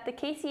appearance at the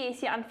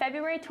KCAC on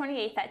February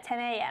 28th at 10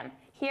 a.m.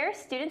 Here,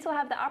 students will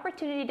have the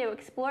opportunity to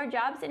explore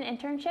jobs and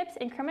internships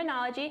in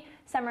criminology,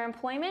 summer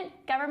employment,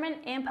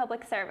 government, and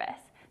public service.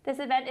 This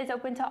event is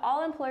open to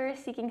all employers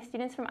seeking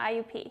students from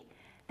IUP.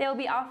 They will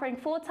be offering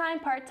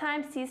full-time,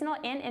 part-time, seasonal,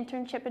 and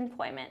internship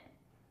employment.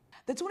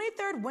 The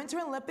 23rd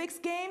Winter Olympics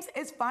Games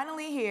is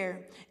finally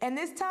here, and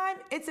this time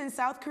it's in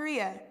South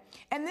Korea.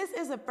 And this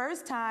is the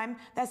first time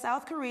that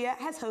South Korea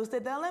has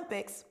hosted the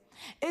Olympics.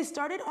 It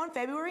started on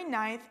February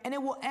 9th, and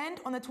it will end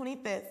on the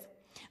 25th.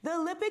 The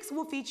Olympics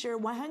will feature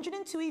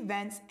 102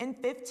 events in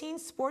 15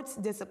 sports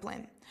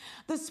disciplines.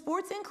 The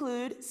sports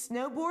include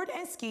snowboard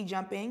and ski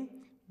jumping,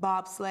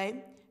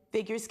 bobsleigh,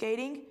 figure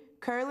skating,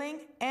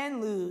 curling, and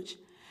luge.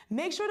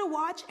 Make sure to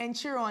watch and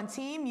cheer on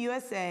Team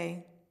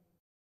USA.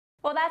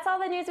 Well, that's all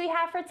the news we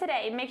have for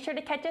today. Make sure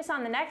to catch us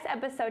on the next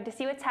episode to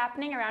see what's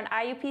happening around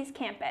IUP's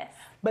campus.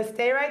 But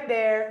stay right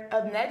there.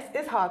 Up next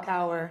is Hawk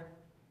Hour.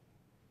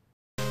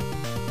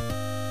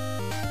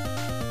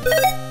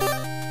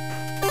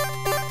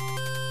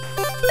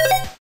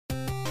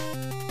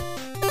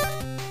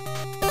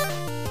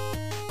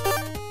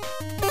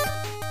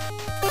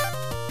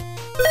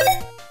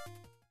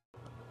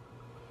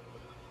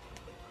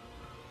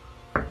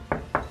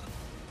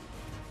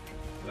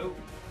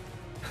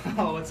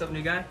 Oh, what's up,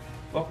 new guy?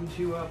 Welcome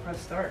to Press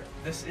Start.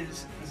 This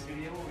is the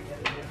studio where we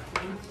edit the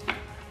episodes.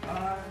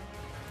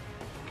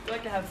 We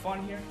like to have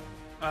fun here.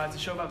 It's a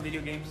show about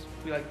video games.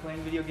 We like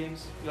playing video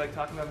games. We like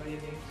talking about video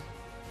games.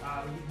 We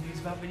give news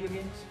about video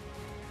games.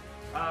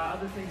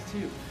 Other things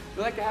too.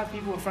 We like to have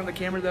people in front of the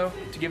camera though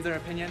to give their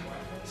opinion.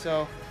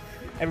 So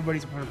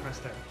everybody's a part of Press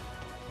Start.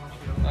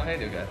 Oh, hey,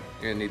 new guy.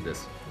 You're gonna need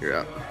this. You're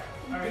up.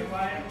 All right,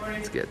 quiet,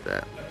 Let's get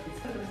that.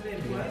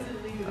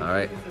 All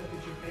right.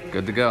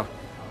 Good to go.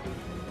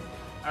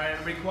 All right,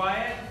 everybody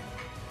quiet.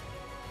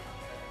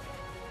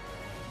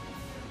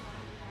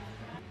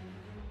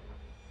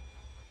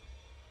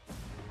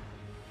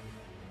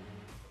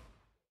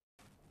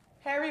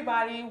 Hey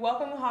everybody,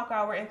 welcome to Hawk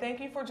Hour and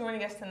thank you for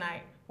joining us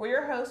tonight. We're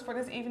your hosts for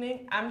this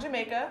evening. I'm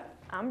Jamaica.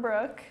 I'm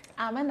Brooke.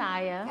 I'm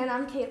Anaya. And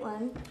I'm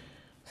Caitlin.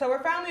 So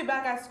we're finally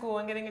back at school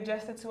and getting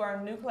adjusted to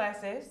our new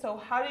classes. So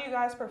how do you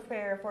guys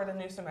prepare for the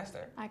new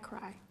semester? I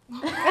cry.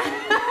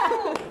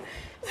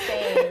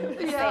 Same.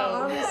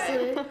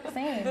 Honestly.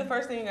 Same. The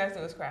first thing you guys do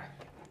is cry.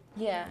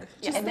 Yeah.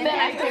 Just and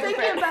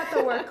thinking about the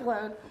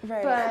workload.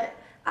 Right. But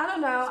I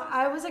don't know.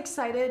 I was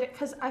excited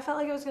because I felt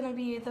like it was going to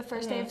be the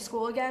first day of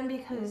school again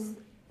because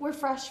we're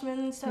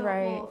freshmen. So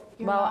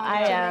you're not,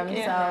 I am.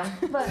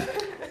 So.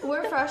 But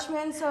we're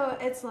freshmen, so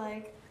it's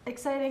like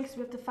exciting because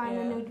we have to find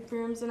the new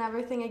rooms and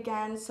everything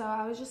again. So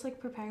I was just like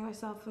preparing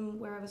myself and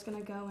where I was going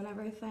to go and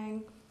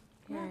everything.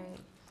 Right.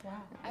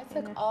 Wow. I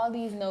took all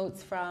these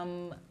notes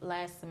from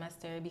last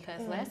semester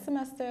because last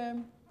semester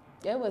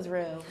it was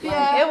real.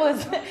 Yeah. It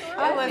was that.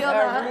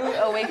 a rude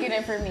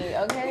awakening for me,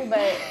 okay?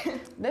 But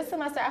this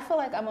semester I feel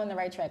like I'm on the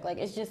right track. Like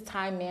it's just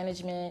time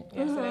management.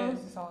 Yes, it is.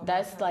 It's all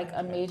That's like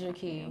a major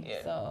key.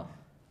 Yeah. So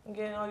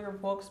getting all your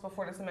books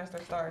before the semester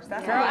starts.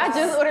 That's girl, I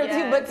just ordered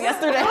 2 books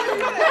yesterday.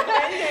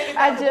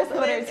 I just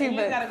ordered 2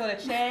 books. You gotta go to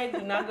Chegg.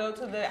 Do not go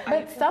to the.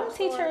 But some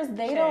teachers,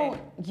 they don't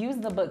use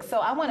the books. So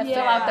I want to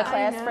fill out the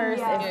class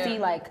first and see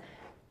like,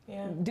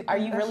 are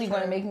you really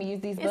going to make me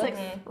use these books? It's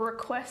like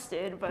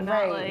requested, but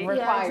not like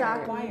required.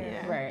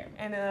 Exactly. Right.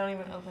 And then I don't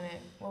even open it.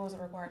 What was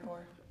it required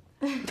for?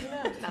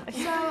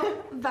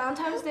 So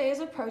Valentine's Day is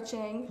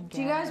approaching.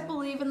 Do you guys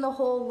believe in the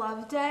whole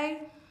love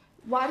day?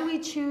 Why do we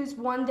choose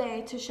one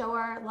day to show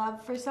our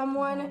love for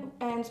someone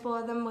and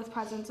spoil them with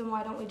presents, and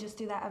why don't we just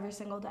do that every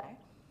single day?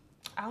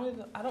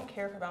 I don't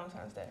care for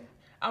Valentine's Day.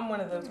 I'm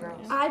one of those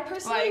girls. I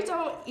personally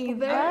don't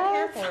either. I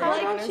don't care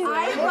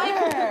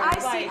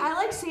for it. I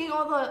like seeing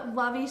all the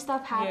lovey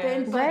stuff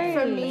happen, but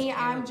for me,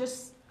 I'm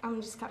just kind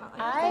of like.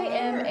 I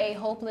am a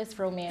hopeless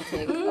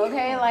romantic.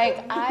 Okay,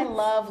 like I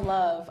love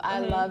love. I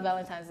love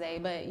Valentine's Day,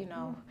 but you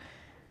know.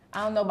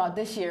 I don't know about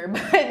this year,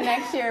 but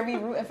next year we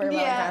rooting for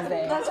Valentine's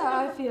Day. That's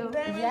how I feel.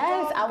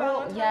 Yes, I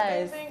will.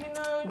 Yes,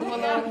 do a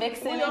little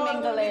mixing and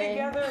mingling.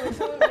 Together,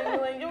 mixing and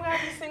mingling. You don't have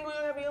to be single. You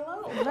don't have to be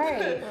alone.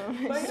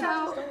 Right.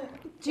 So,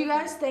 do you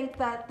guys think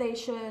that they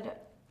should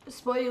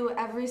spoil you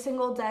every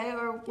single day,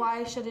 or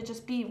why should it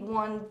just be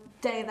one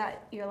day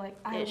that you're like,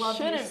 I love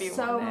you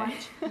so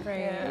much? Right.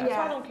 Yeah. That's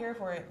why I don't care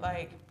for it.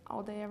 Like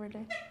all day, every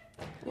day.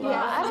 Well,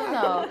 I don't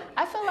know.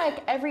 I feel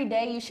like every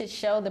day you should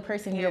show the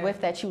person you're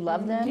with that you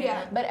love them.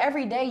 Yeah. But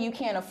every day you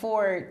can't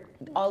afford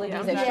all of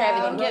these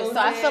extravagant gifts. So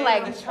I feel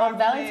like on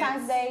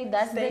Valentine's Day,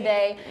 that's the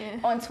day.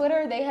 On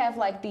Twitter, they have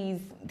like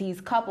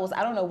these couples.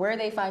 I don't know where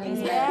they find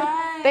these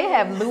men. They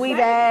have Louis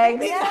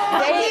bags.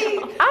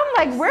 I'm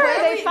like, where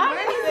are they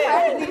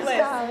finding these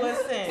guys?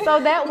 Listen. So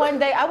that one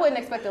day, I wouldn't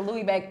expect a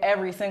Louis bag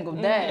every single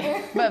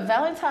day. But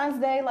Valentine's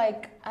Day,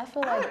 like, I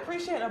feel like I would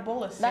appreciate a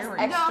bowl of cereal.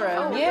 That's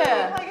extra.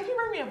 Like if you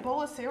bring me a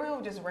bowl of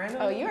cereal just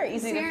randomly. Oh, you are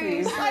easy to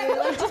please.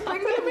 Like, just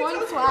bring me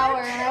one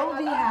flower and I will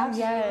be happy.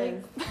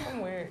 Yes.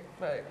 I'm weird,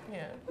 but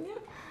yeah.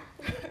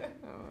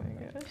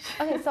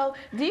 Okay, so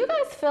do you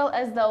guys feel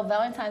as though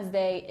Valentine's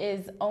Day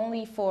is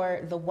only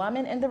for the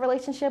woman in the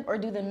relationship, or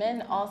do the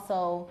men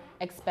also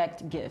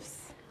expect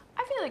gifts?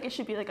 I feel like it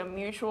should be like a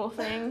mutual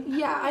thing.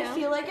 Yeah, I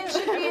feel like it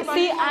should be.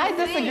 See, I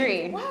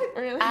disagree. What?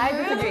 Really? I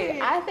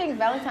disagree. I think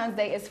Valentine's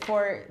Day is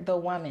for the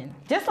woman.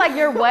 Just like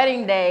your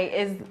wedding day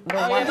is the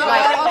woman.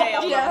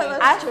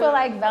 I feel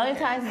like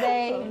Valentine's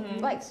Day,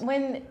 like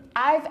when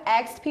I've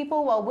asked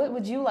people, well, what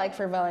would you like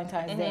for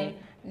Valentine's Day?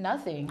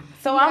 Nothing.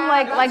 So I'm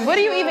like, what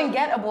do you even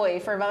get a boy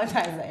for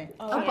Valentine's Day?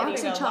 A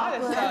box of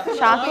chocolate.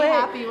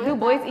 Chocolate? Do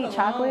boys eat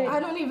chocolate? I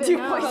don't even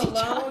know. Boys eat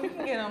chocolate? You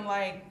can get them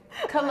like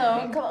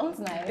cologne. Cologne's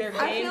nice. Their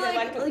I games feel they like,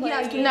 like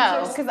to play.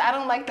 No, because I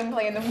don't like them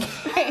playing them.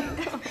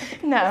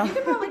 No. You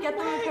could probably get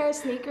them a pair of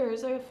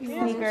sneakers or a few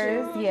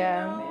Sneakers,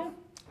 yeah.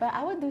 But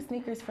I would do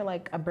sneakers for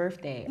like a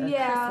birthday or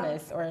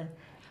Christmas or.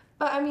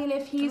 But I mean,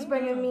 if he's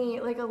bringing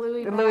me like a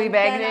Louis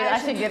bag, then I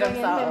should get him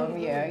bring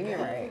something. Yeah, you're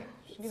right.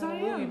 So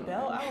Louis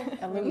belt.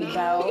 A Louis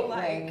belt,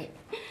 like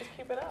just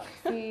keep it up.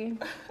 See,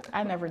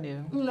 I never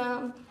do.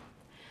 No.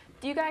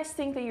 Do you guys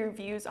think that your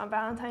views on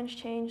Valentine's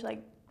change,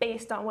 like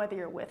based on whether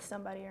you're with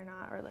somebody or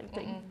not, or like?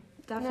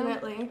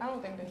 Definitely. I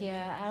don't think that.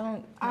 Yeah, I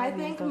don't. I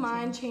think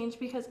mine changed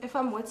because if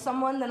I'm with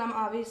someone, then I'm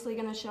obviously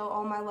gonna show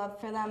all my love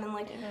for them and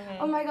like,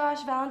 oh my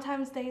gosh,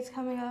 Valentine's Day is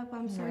coming up.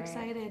 I'm so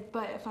excited.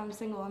 But if I'm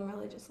single, I'm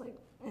really just like,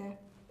 eh.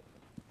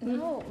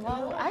 No,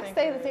 well, I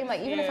say the same. Like,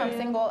 even if I'm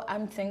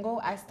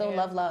single, I still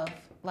love love.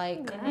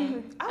 Like,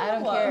 I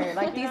don't care.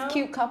 Like, these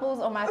cute couples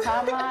on my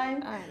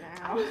timeline. I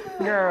know.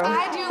 Girl.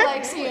 I do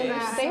like seeing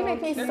that. They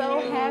make me so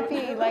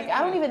happy. Like,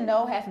 I don't even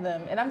know half of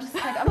them. And I'm just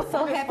like, I'm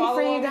so happy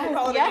for you guys.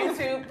 Follow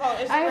YouTube, follow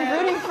Instagram. I'm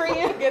rooting for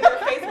you. Get their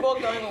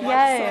Facebook going and watch.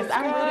 Yes,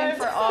 I'm rooting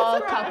for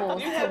all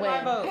couples you to have win.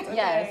 my vote. Okay.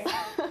 Yes.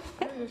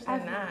 I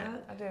understand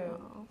that. I do.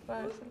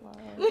 But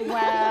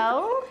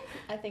well,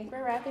 I think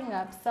we're wrapping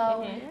up.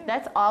 So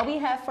that's all we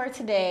have for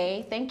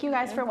today. Thank you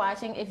guys for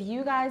watching. If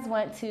you guys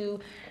want to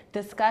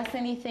discuss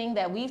anything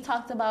that we've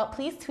talked about,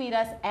 please tweet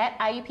us at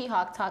IUP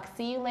Hawk Talk.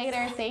 See you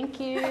later. Thank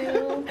you.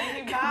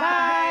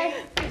 Bye.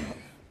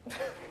 Bye.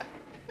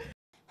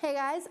 Hey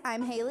guys,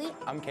 I'm Haley.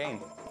 I'm Kane.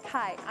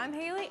 Hi, I'm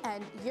Haley.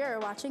 And you're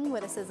watching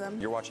Witticism.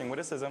 You're watching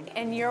Witticism.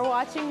 And you're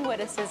watching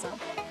Witticism.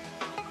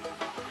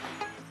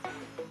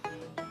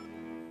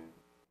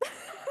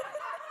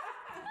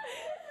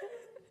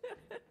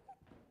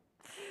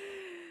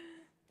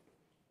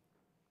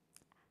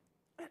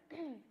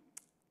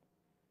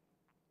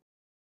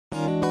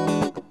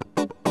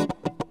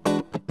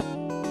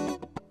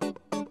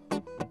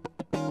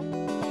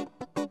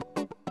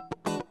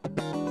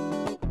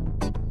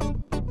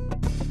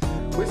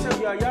 What's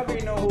up, y'all? Y'all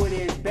already know who it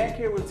is. Back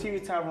here with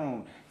TV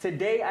Tyrone.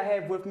 Today, I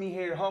have with me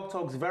here Hawk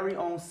Talk's very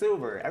own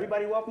Silver.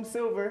 Everybody welcome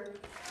Silver.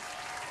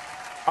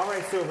 All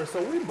right, Silver,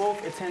 so we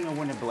both attend the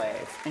Winter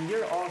Blast, and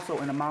you're also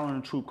in a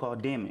modeling troupe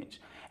called Damage.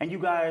 And you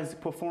guys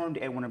performed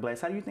at Winter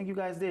Blast. How do you think you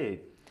guys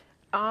did?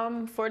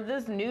 For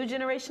this new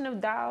generation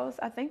of dolls,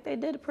 I think they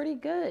did pretty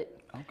good.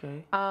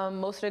 Okay.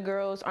 Most of the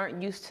girls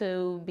aren't used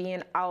to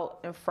being out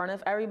in front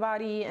of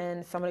everybody,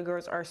 and some of the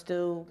girls are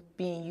still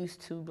being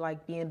used to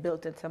like being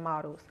built into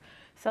models.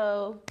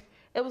 So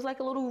it was like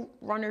a little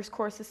runner's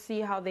course to see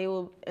how they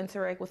will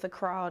interact with the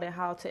crowd and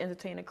how to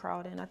entertain the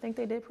crowd, and I think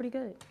they did pretty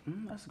good.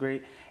 That's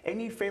great.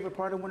 Any favorite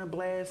part of Winter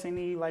Blast?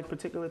 Any like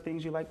particular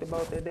things you liked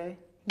about that day?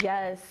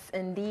 Yes,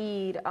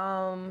 indeed.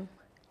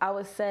 I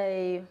would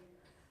say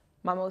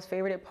my most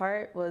favorite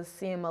part was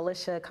seeing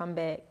Militia come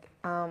back.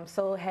 I'm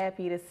so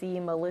happy to see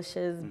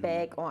Militia's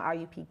back on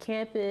IUP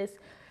campus.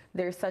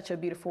 They're such a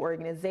beautiful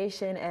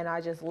organization, and I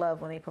just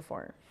love when they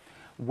perform.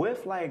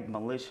 With like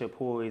Militia,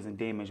 Poise, and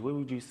Damage, what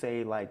would you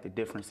say like the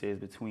difference is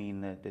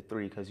between the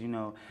three? Because you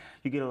know,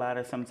 you get a lot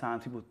of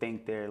sometimes people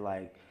think they're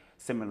like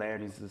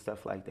similarities and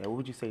stuff like that. What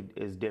would you say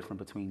is different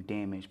between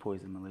Damage,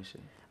 Poise, and Militia?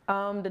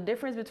 The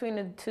difference between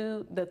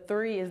the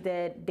three is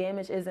that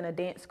Damage isn't a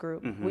dance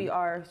group. We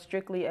are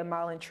strictly a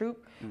modeling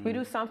troupe. We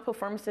do some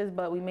performances,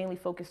 but we mainly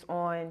focus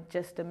on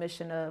just the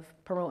mission of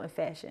promoting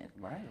fashion.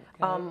 Right.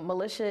 Okay.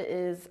 Militia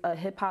is a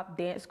hip hop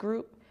dance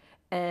group,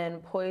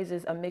 and Poise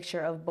is a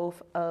mixture of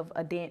both of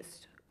a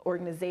dance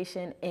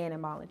organization and a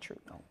modeling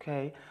troupe.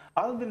 Okay.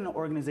 Other than the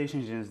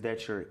organizations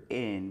that you're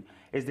in,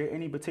 is there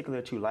any particular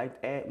that you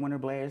liked at Winter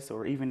Blast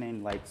or even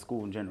in like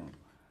school in general?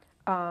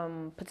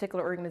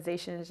 Particular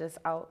organizations just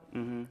out.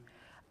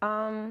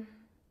 I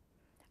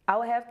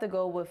would have to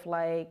go with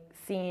like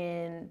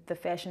seeing the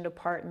fashion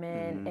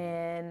department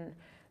and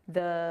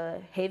the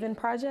Haven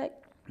Project.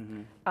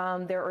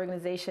 Their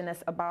organization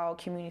that's about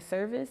community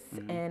service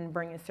and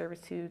bringing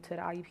service to the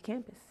IUP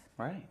campus.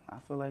 Right. I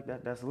feel like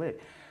that's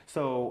lit.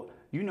 So,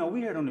 you know,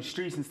 we heard on the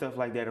streets and stuff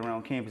like that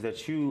around campus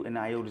that you and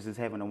IOTAS is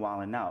having a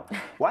wildin' out.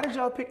 Why did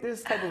y'all pick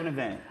this type of an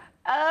event?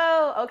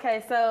 Oh,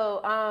 okay.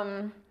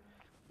 So,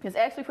 it's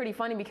actually pretty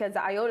funny because the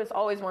IOTAS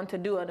always wanted to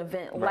do an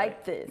event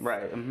like this.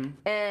 Right.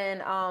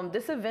 And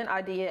this event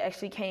idea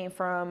actually came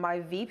from my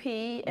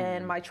VP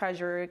and my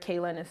treasurer,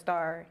 Kaylin and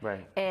Star.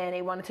 Right. And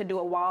they wanted to do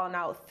a wild and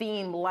out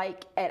theme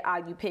like at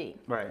IUP.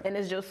 Right. And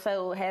it just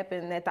so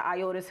happened that the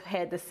IOTAS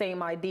had the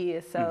same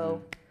idea.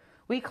 So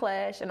we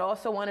clashed, and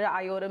also one of the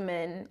IOTA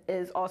men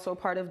is also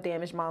part of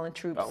Damage Modeling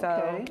Troupe.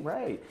 Okay, so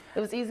right. It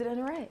was easy to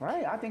interact.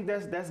 Right, I think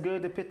that's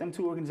good to pit them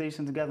two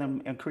organizations together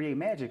and create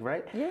magic,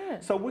 right? Yeah.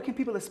 So what can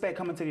people expect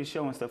coming to this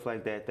show and stuff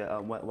like that,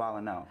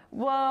 Wildin' Out?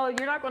 Well,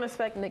 you're not going to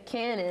expect Nick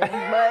Cannon,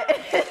 but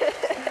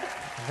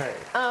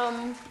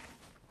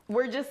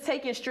we're just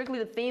taking strictly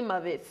the theme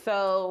of it.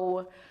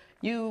 So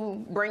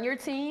you bring your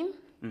team,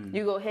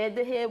 you go head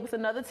to head with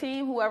another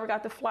team, whoever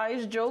got the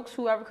flyest jokes,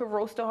 whoever could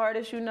roast the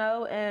hardest, you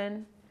know,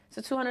 and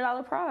it's a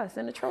 $200 prize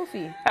and a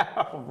trophy.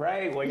 All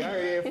right, well, y'all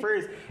heard it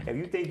first. If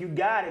you think you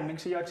got it, make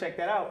sure y'all check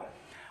that out.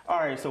 All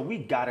right, so we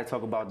got to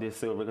talk about this,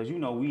 Silver, because you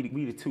know we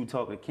the two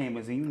talk of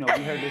campus, and you know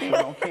we heard this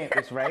one on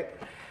campus, right?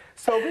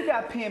 So we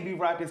got PNB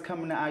Rockets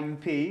coming to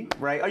IUP,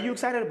 right? Are you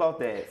excited about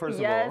that, first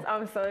of all? Yes,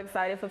 I'm so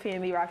excited for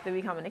PNB Rockets to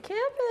be coming to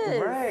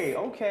campus. Right,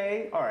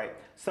 okay, all right.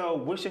 So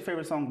what's your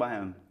favorite song by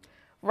him?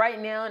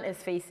 Right now,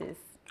 it's Faces.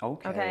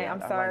 Okay,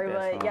 I'm sorry,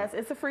 like but yes,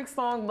 it's a freak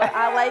song, but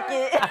I like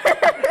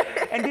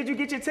it. And did you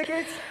get your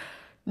tickets?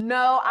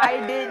 No,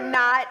 I did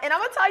not. And I'm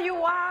going to tell you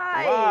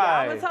why. Why?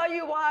 I'm going to tell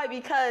you why.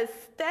 Because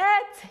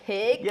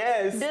Static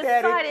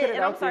decided,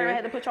 and I'm sorry I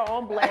had to put y'all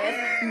on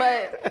blast,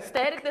 but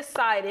Static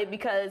decided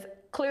because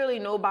clearly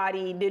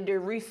nobody did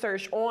their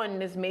research on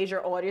this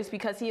major artist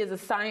because he is a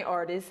signed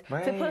artist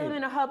to put him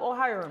in a Hub or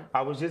High Room.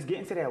 I was just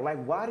getting to that.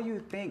 Like, why do you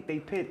think they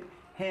put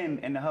him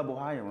in the Hub or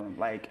High Room?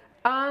 Like,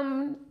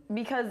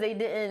 because they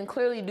didn't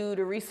clearly do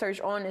the research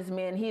on this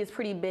man. He is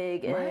pretty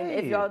big, and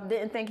if y'all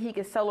didn't think he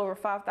could sell over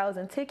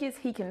 5,000 tickets,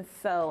 he can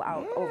sell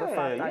out over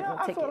 5,000 tickets.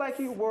 I feel like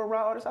he's a worldwide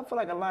artist. I feel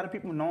like a lot of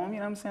people know him, you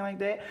know what I'm saying, like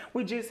that.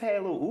 We just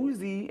had Lil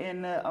Uzi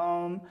in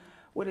the,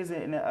 what is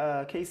it, in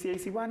the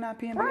KCAC, why not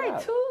PNB?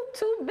 Right,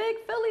 two big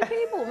Philly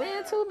people,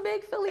 man, two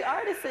big Philly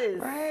artists.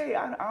 Right,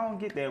 I don't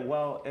get that.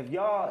 Well, if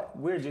y'all,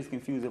 we're just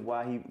confused of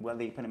why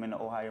they put him in the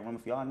Ohio room.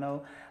 If y'all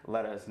know,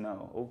 let us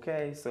know,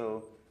 okay?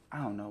 So, I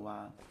don't know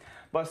why.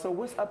 But so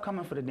what's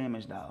upcoming for the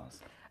Damage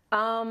Dolls?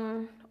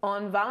 On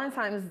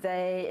Valentine's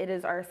Day, it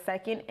is our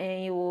second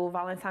annual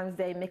Valentine's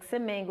Day Mix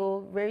and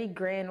Mingle, very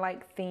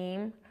grand-like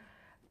theme.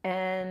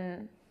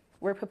 and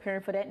we're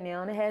preparing for that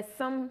now. And it has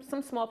some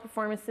small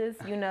performances,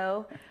 you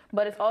know,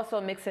 but it's also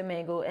a mix and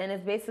mingle. And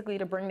it's basically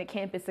to bring the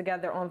campus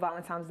together on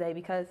Valentine's Day,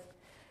 because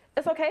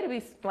it's okay to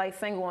be like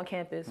single on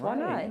campus. Why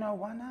not? You know,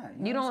 why not?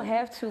 You don't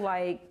have to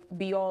like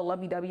be all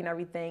lovey-dovey and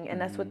everything, and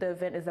that's what the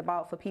event is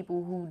about for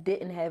people who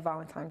didn't have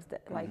Valentine's Day,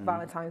 like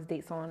Valentine's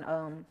dates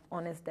on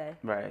this day.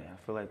 Right.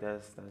 I feel like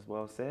that's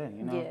well said.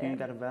 You know, if you ain't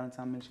got a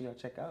Valentine, make sure y'all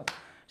check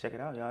it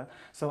out, y'all.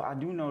 So I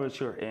do know that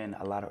you're in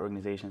a lot of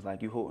organizations,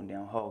 like you holding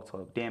down Hog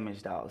Talk,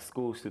 Damaged Out,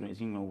 school students,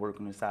 you know,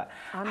 working on the side.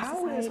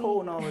 How is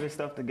holding all of this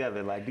stuff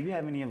together? Like, do you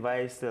have any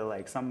advice to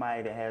like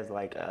somebody that has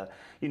like a,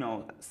 you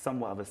know,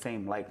 somewhat of the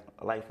same like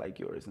life like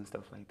yours and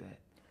stuff like that?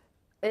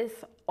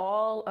 It's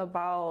all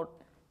about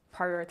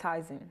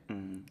prioritizing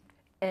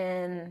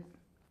and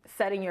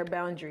setting your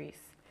boundaries,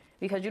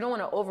 because you don't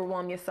want to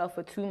overwhelm yourself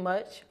with too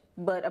much.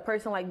 But a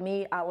person like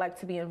me, I like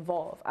to be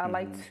involved. I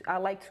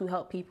like to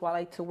help people. I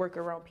like to work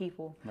around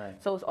people. Right.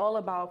 So it's all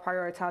about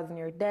prioritizing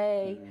your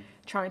day,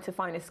 trying to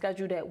find a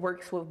schedule that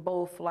works with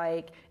both.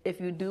 Like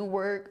if you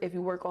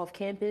work off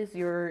campus,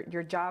 your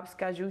job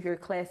schedule, your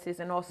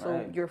classes, and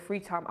also your free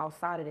time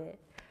outside of that.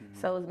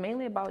 So it's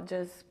mainly about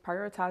just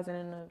prioritizing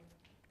in an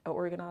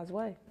organized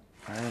way.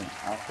 All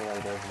right, I feel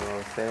like that's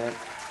well said.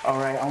 All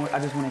right, I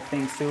just want to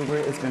thank Silver.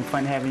 It's been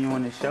fun having you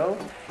on the show.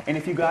 And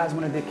if you guys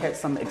wanted to catch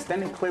some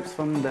extended clips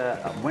from the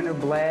Winter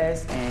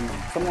Blast and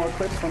some more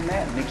clips from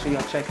that, make sure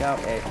y'all check out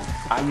at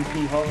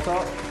IUP Hog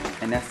Talk.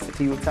 And that's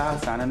T with Ty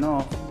signing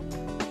off.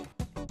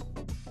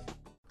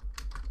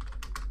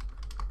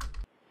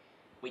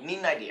 We need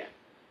an idea.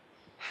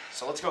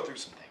 So let's go through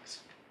some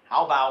things.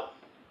 How about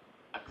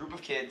a group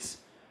of kids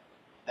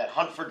that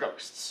hunt for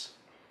ghosts?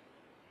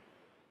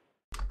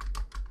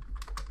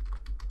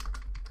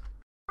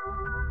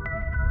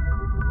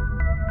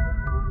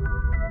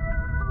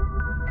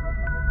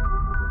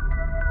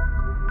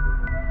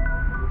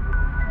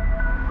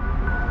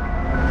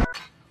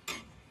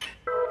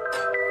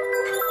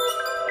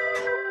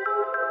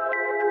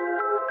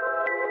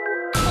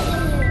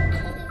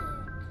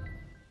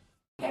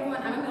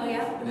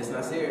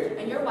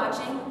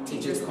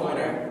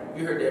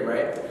 You heard that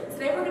right.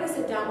 Today we're going to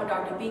sit down with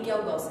Dr. B.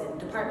 Gail Wilson,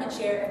 Department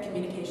Chair of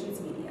Communications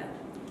Media.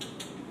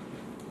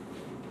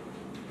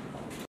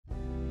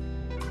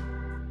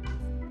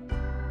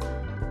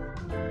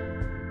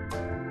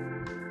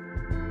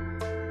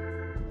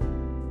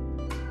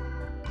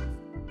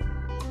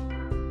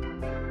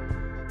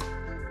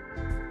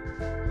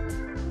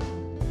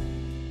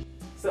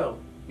 So,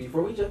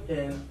 before we jump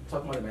in,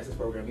 talk about the master's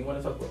program, you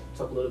want to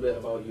talk a little bit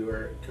about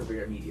your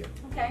career in media.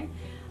 Okay.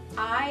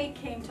 I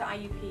came to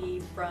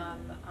IUP from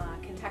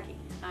Kentucky.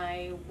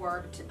 I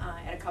worked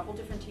at a couple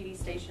different TV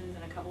stations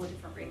and a couple of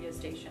different radio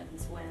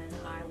stations when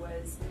I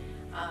was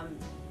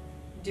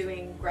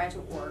doing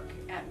graduate work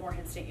at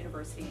Morehead State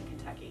University in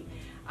Kentucky.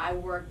 I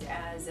worked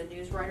as a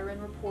news writer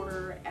and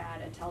reporter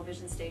at a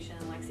television station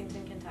in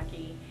Lexington,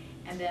 Kentucky,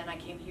 and then I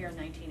came here in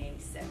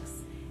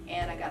 1986.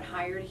 And I got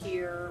hired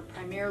here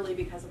primarily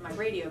because of my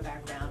radio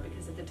background,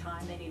 because at the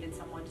time they needed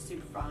someone to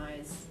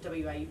supervise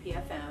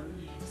WIUP-FM.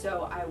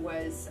 So I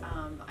was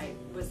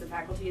the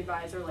faculty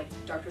advisor, like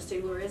Dr.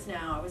 Stigler is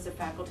now. I was a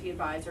faculty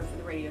advisor for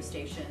the radio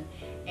station,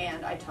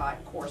 and I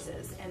taught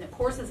courses. And the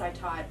courses I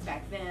taught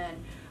back then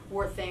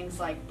were things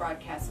like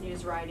broadcast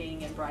news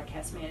writing and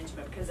broadcast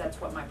management, because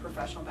that's what my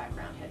professional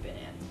background had been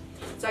in.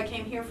 So I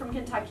came here from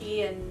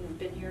Kentucky and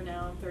been here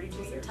now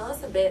 32 years. Tell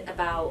us a bit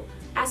about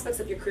aspects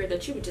of your career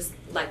that you would just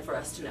like for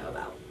us to know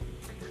about.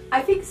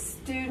 I think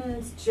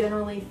students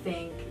generally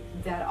think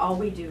that all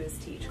we do is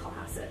teach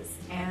classes.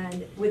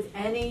 And with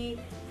any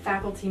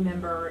faculty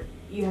member,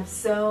 you have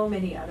so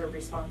many other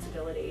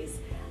responsibilities.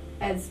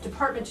 As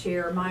department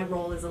chair, my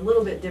role is a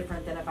little bit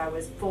different than if I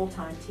was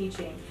full-time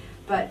teaching.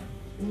 But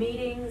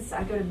meetings,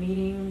 I go to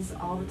meetings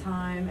all the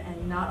time,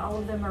 and not all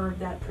of them are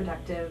that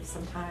productive.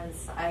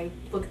 Sometimes I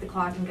look at the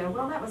clock and go,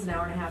 well, that was an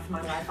hour and a half of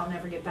my life I'll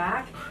never get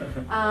back.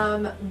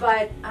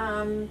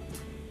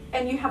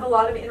 And you have a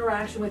lot of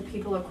interaction with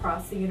people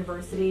across the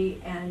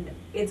university, and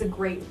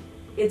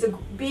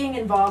being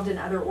involved in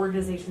other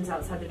organizations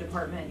outside the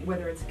department,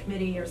 whether it's a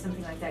committee or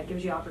something like that,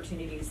 gives you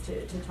opportunities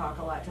to talk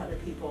a lot to other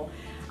people.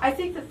 I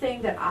think the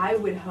thing that I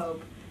would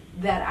hope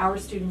that our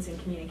students in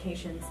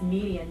communications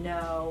media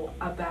know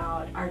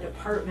about our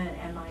department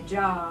and my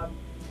job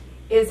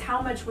is how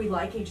much we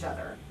like each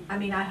other. I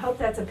mean, I hope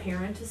that's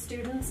apparent to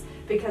students,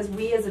 because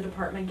we as a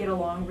department get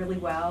along really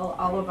well.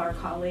 All of our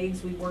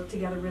colleagues, we work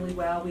together really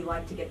well. We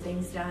like to get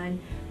things done.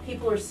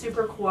 People are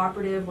super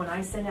cooperative. When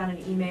I send out an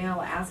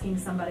email asking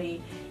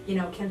somebody, you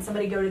know, can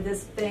somebody go to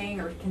this thing,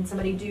 or can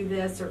somebody do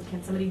this, or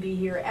can somebody be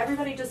here,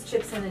 everybody just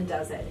chips in and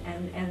does it.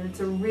 And it's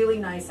a really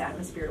nice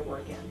atmosphere to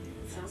work in.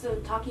 So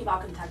talking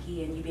about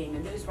Kentucky and you being a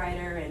news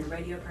writer and a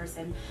radio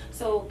person,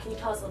 so can you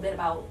tell us a little bit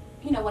about,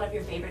 you know, one of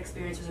your favorite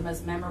experiences or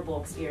most memorable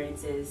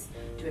experiences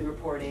doing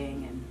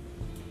reporting? And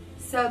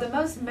so the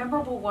most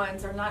memorable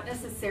ones are not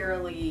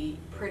necessarily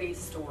pretty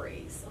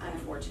stories,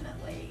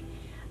 unfortunately.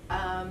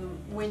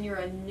 When you're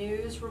a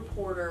news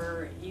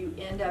reporter, you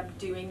end up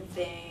doing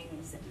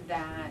things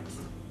that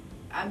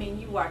I mean,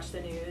 you watch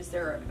the news.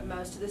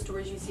 Most of the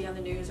stories you see on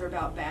the news are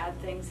about bad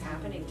things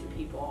happening to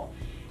people.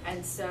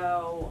 And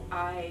so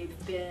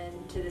I've been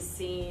to the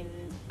scene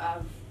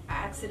of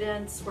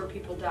accidents where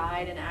people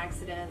died in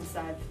accidents.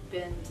 I've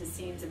been to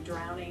scenes of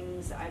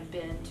drownings. I've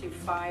been to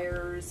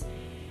fires.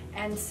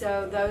 And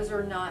so those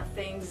are not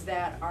things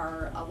that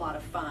are a lot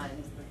of fun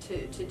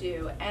to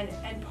do.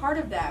 And part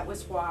of that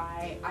was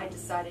why I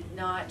decided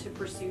not to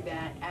pursue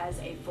that as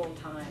a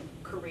full-time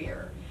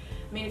career.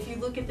 I mean, if you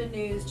look at the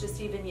news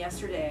just even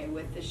yesterday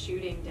with the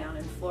shooting down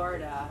in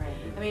Florida,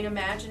 I mean,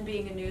 imagine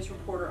being a news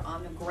reporter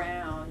on the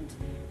ground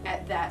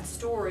at that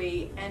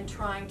story and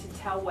trying to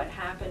tell what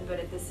happened, but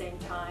at the same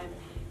time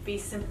be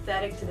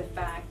sympathetic to the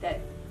fact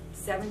that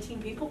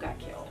 17 people got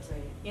killed.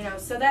 You know,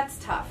 so that's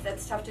tough.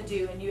 That's tough to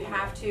do, and you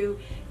have to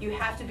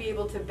be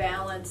able to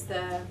balance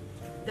the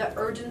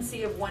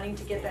urgency of wanting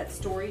to get that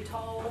story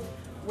told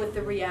with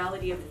the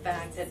reality of the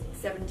fact that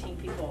 17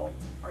 people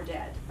are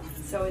dead.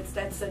 So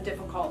that's a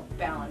difficult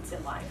balance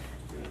in life.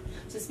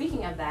 So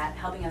speaking of that,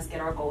 helping us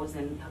get our goals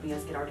and helping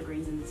us get our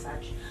degrees and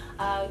such,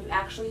 you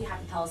actually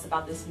have to tell us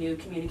about this new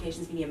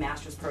Communications Media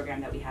Master's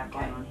program that we have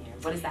going on here.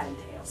 What does that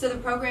entail? So the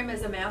program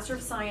is a Master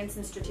of Science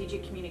in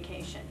Strategic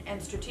Communication.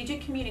 And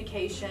strategic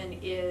communication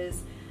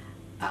is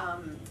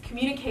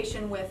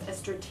communication with a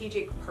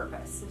strategic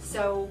purpose.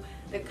 So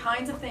the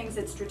kinds of things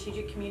that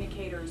strategic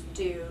communicators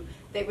do,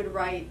 they would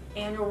write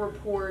annual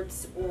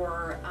reports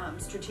or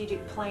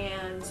strategic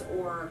plans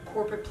or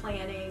corporate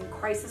planning,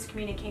 crisis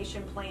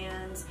communication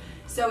plans.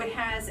 So it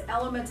has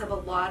elements of a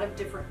lot of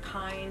different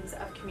kinds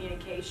of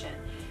communication.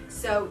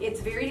 So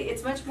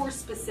it's much more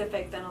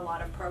specific than a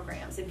lot of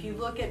programs. If you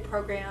look at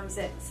programs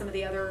at some of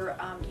the other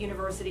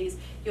universities,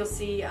 you'll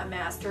see a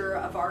Master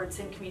of Arts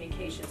in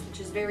Communications, which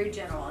is very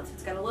general.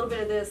 It's got a little bit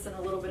of this and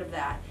a little bit of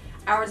that.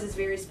 Ours is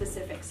very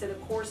specific. So the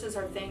courses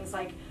are things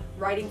like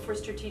writing for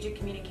strategic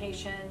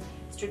communication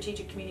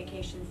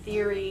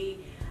theory,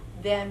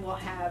 then we'll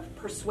have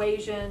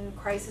persuasion,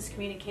 crisis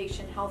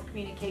communication, health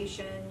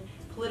communication,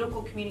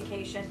 political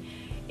communication.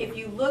 If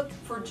you look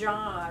for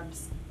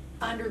jobs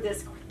under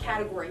this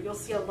category, you'll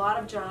see a lot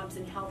of jobs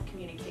in health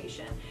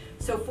communication.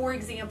 So for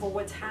example,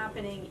 what's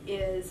happening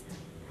is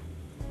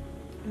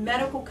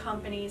medical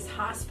companies,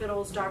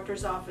 hospitals,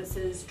 doctors'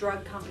 offices,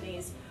 drug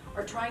companies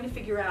are trying to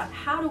figure out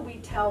how do we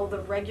tell the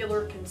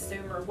regular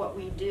consumer what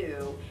we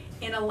do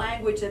in a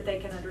language that they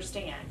can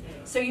understand.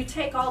 So you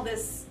take all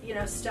this,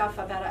 stuff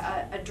about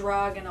a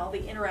drug and all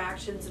the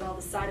interactions and all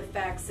the side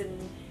effects,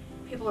 and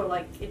people are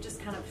like, it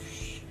just kind of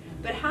shh.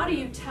 But how do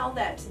you tell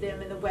that to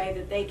them in the way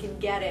that they can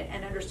get it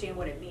and understand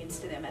what it means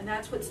to them? And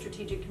that's what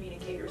strategic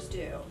communicators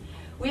do.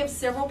 We have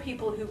several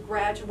people who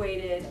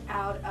graduated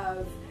out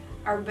of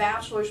our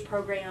bachelor's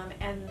program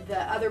and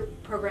the other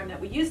program that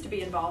we used to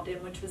be involved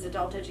in, which was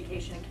adult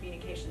education and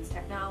communications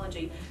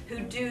technology,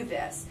 who do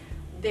this.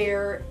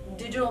 They're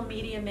digital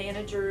media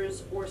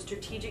managers or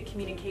strategic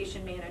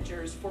communication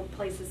managers for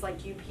places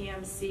like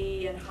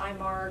UPMC and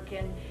Highmark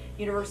and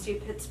University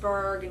of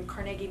Pittsburgh and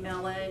Carnegie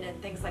Mellon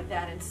and things like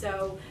that. And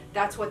so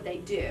that's what they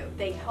do.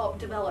 They help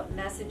develop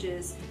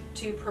messages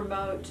to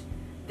promote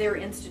their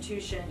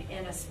institution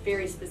in a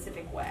very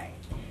specific way.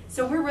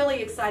 So we're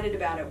really excited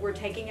about it. We're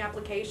taking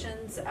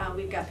applications.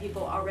 We've got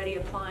people already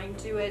applying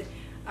to it.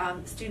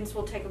 Students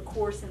will take a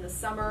course in the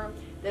summer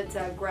that's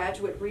a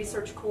graduate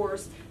research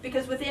course,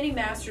 because with any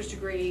master's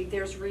degree,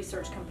 there's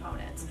research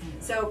components.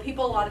 So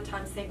people a lot of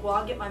times think, well,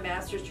 I'll get my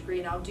master's degree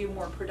and I'll do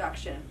more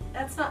production.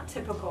 That's not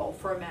typical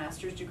for a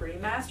master's degree. A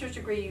master's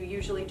degree, you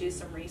usually do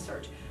some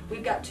research.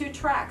 We've got two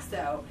tracks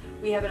though.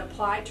 We have an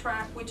applied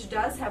track, which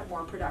does have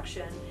more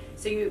production.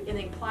 So in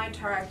the applied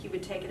track, you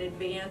would take an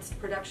advanced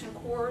production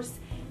course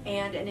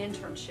and an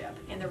internship.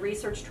 In the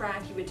research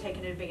track, you would take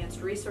an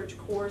advanced research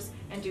course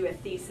and do a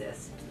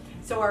thesis.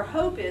 So our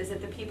hope is that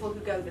the people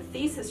who go the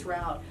thesis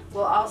route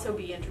will also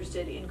be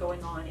interested in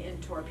going on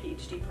into our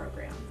PhD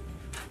program.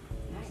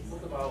 Nice.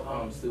 What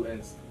about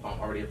students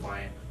already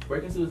applying? Where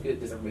can students get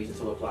this information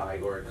to apply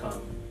or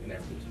come and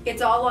everything?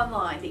 It's all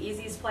online. The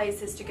easiest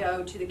place is to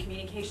go to the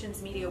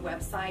Communications Media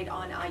website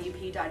on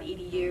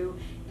IUP.edu.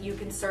 You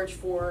can search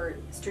for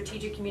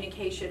strategic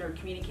communication or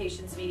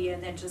communications media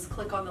and then just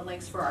click on the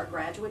links for our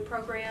graduate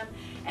program.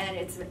 And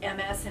it's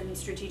MS in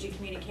strategic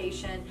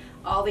communication,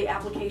 all the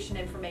application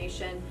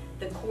information,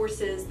 the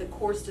courses, the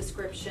course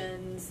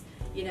descriptions,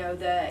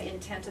 the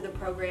intent of the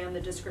program, the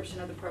description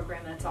of the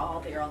program, that's all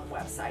there on the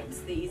website.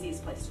 It's the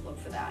easiest place to look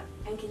for that.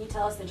 And can you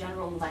tell us the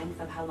general length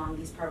of how long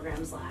these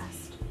programs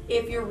last?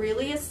 If you're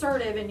really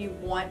assertive and you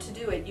want to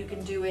do it, you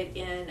can do it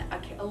in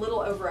a little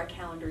over a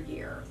calendar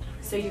year.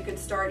 So you could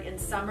start in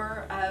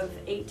summer of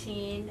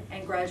 18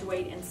 and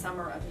graduate in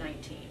summer of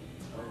 19.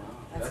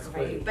 That's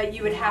great. But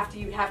you have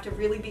to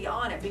really be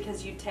on it,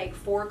 because you take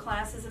 4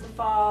 classes in the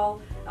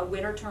fall, a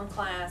winter term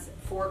class,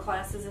 4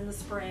 classes in the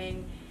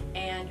spring,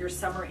 and your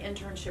summer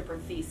internship or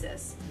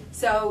thesis.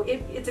 So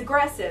it's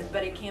aggressive,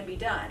 but it can be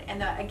done.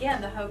 And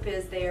again, the hope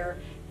is there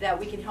that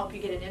we can help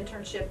you get an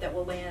internship that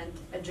will land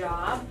a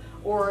job,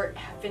 or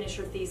finish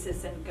your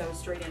thesis and go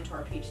straight into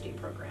our PhD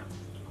program.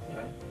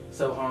 Okay.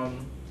 So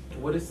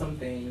what is some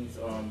things,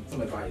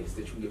 some advice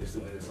that you can give a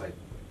student that's like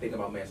thinking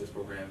about master's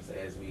programs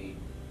as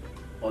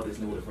all this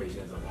new information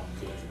is given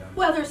to them?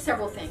 Well, there's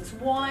several things.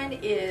 One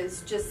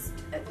is just,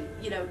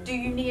 do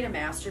you need a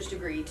master's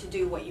degree to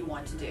do what you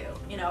want to do?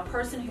 A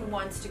person who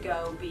wants to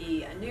go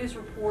be a news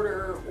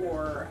reporter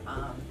or,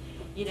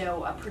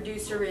 a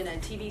producer in a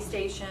TV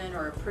station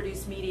or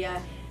produce media,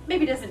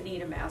 maybe doesn't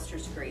need a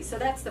master's degree. So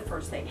that's the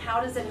first thing.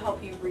 How does it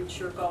help you reach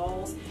your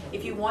goals?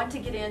 If you want to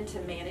get into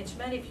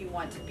management, if you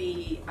want to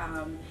be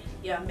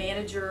a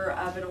manager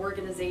of an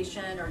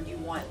organization, or you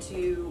want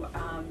to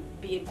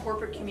be in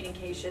corporate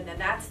communication, then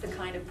that's the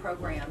kind of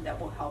program that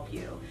will help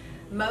you.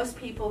 Most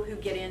people who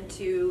get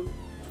into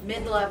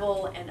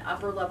mid-level and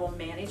upper-level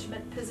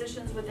management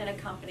positions within a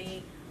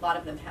company, a lot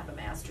of them have a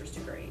master's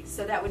degree.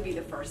 So that would be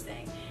the first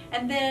thing.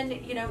 And then,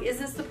 is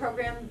this the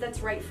program that's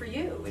right for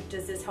you?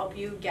 Does this help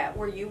you get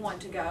where you want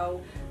to go?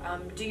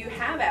 Do you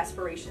have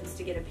aspirations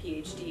to get a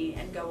PhD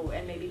and go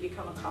and maybe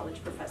become a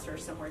college professor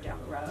somewhere down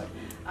the road?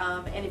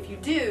 And if you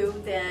do,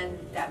 then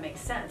that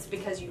makes sense,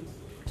 because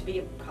to be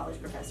a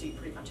college professor, you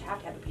pretty much have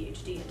to have a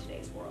PhD in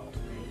today's world.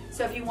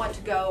 So if you want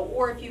to go,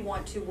 or if you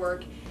want to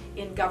work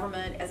in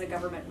government as a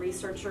government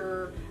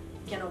researcher,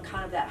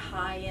 kind of that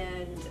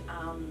high-end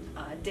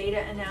data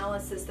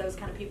analysis, those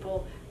kind of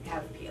people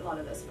a lot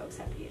of those folks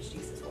have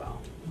PhDs as well.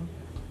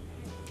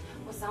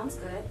 Well, sounds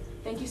good.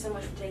 Thank you so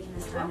much for taking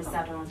this time to sit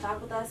down and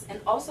talk with us,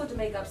 and also to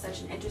make up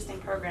such an interesting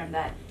program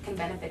that can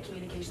benefit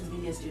communications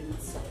media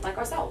students like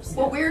ourselves.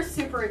 Well, we're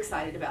super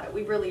excited about it.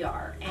 We really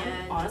are. And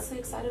I'm honestly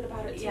excited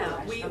about it too.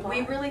 Yeah,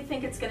 we really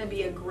think it's going to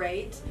be a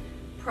great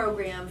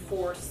program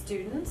for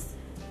students,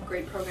 a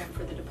great program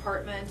for the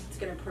department. It's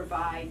going to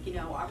provide,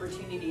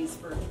 opportunities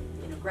for,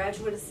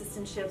 graduate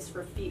assistantships,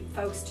 for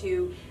folks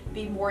to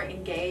be more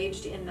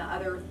engaged in the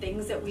other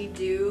things that we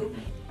do.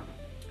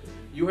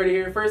 You heard it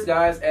here first,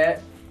 guys,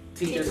 at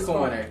Teacher's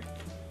Corner.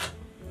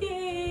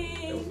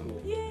 Yay!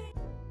 Yay!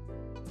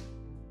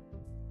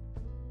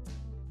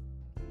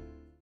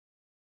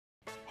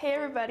 Hey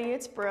everybody,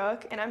 it's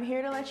Brooke, and I'm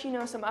here to let you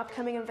know some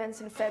upcoming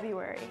events in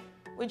February.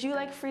 Would you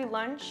like free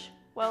lunch?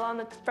 Well, on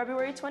the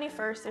February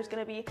 21st, there's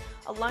going to be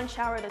a lunch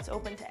hour that's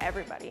open to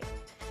everybody.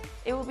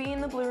 It will be in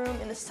the Blue Room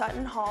in the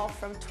Sutton Hall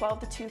from 12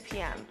 to 2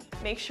 p.m.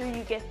 Make sure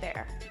you get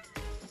there.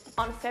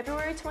 On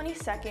February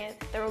 22nd,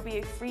 there will be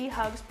a free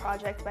Hugs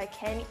project by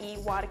Ken E.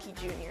 Wadeke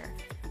Jr.,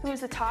 who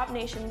is the top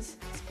nation's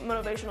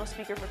motivational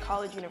speaker for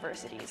college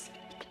universities.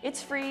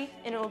 It's free,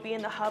 and it will be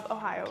in the Hub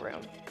Ohio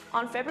room.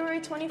 On February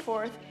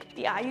 24th,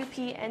 the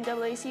IUP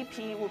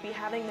NAACP will be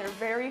having their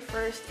very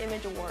first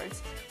Image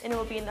Awards, and it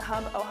will be in the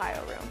Hub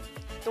Ohio room.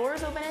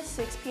 Doors open at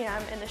 6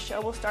 p.m. and the show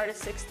will start at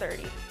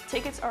 6:30.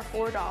 Tickets are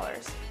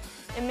 $4.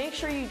 And make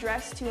sure you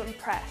dress to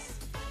impress.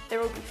 There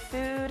will be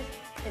food,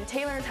 and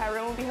Taylor and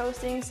Tyrone will be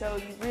hosting, so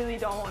you really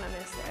don't want to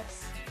miss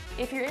this.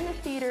 If you're in the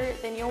theater,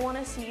 then you'll want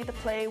to see the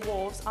play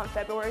Wolves on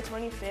February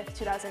 25th,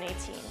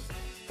 2018.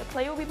 The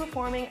play will be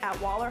performing at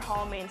Waller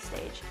Hall Main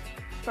Stage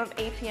from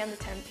 8 p.m. to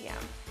 10 p.m.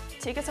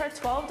 Tickets are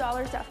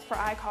 $12 for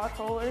iCard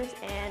holders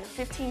and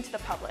 $15 to the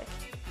public.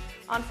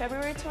 On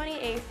February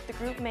 28th, the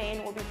group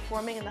Maine will be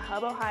performing in the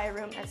Hub Ohio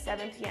room at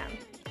 7 p.m.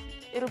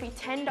 It'll be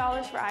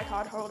 $10 for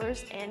iCard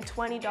holders and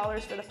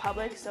 $20 for the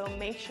public, so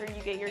make sure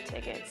you get your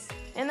tickets.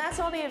 And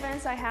that's all the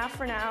events I have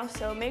for now,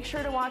 so make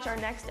sure to watch our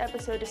next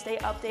episode to stay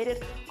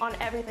updated on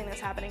everything that's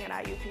happening at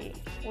IUP.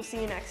 We'll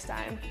see you next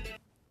time.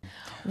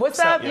 What's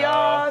up,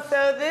 y'all?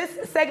 So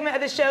this segment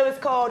of the show is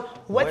called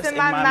What's in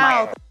My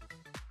Mouth?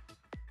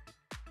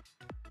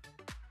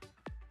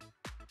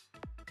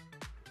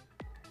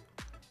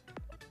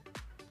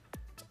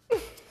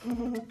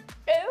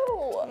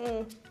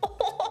 Ew.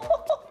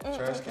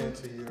 Trash can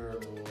to your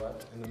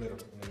left, in the middle.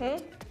 Ew, ew,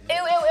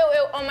 ew,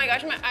 ew. Oh my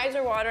gosh, my eyes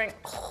are watering.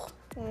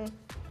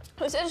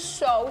 This is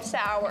so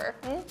sour.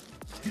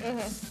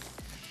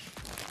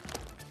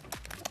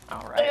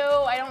 All right. Ew,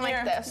 I don't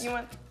like this. You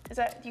want,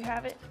 do you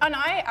have it? Oh no,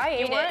 I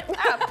ate it.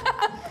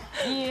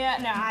 Yeah,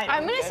 no,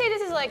 I'm gonna say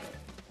this is like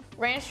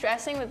ranch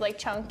dressing with like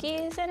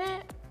chunkies in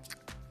it.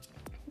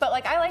 But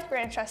like I like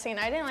ranch dressing,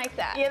 I didn't like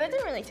that. Yeah, that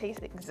didn't really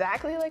taste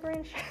exactly like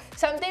ranch.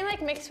 Something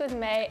like mixed with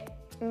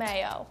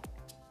mayo.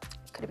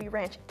 Could it be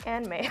ranch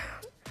and mayo?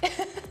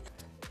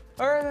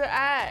 Where is it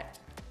at?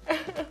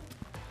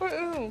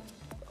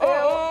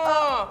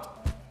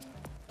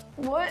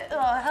 What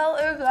the hell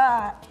is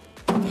that?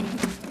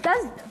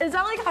 Is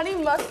that like honey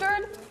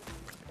mustard?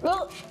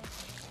 Well,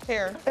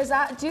 here.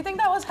 Do you think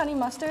that was honey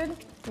mustard?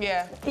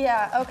 Yeah.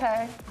 Yeah,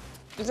 okay.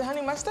 Is it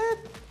honey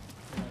mustard?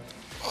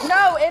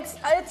 No,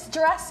 it's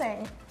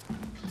dressing.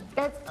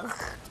 It's,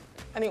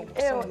 I need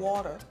some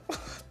water.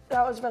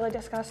 That was really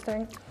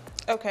disgusting.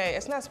 Okay,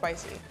 it's not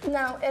spicy.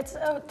 No, it's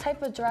a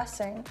type of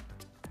dressing.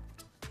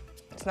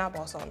 It's not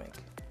balsamic.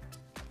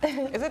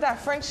 Is it that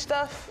French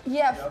stuff?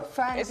 Yeah,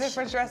 French. Is it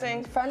French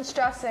dressing? French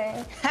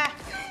dressing.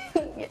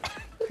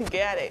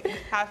 Get it.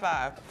 High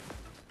five.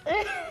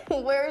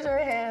 Where's your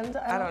hand?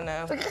 I don't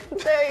know.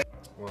 There you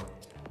go.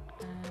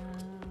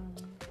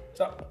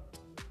 Stop.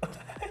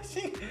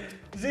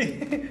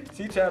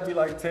 She tried to be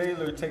like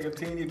Taylor, take a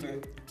teeny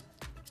bit.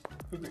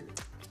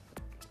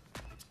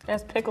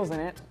 There's pickles in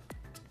it.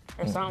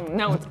 Or something.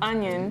 No, it's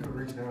onion. You can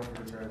reach down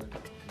for the trash.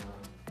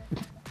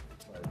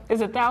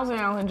 It's 1,000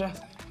 Allen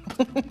dressing.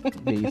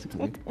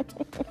 Basically.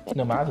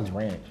 No, mine is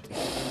ranch.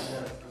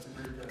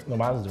 No,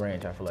 mine is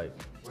ranch, I feel like.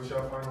 What's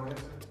your final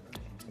answer?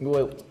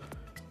 Well,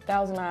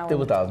 1,000 Allen. it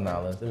was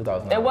 $1,000. It was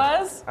 $1,000. It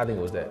was? I think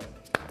it was that.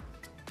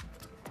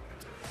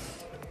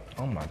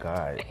 Oh my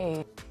God.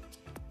 Hey.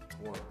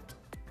 One.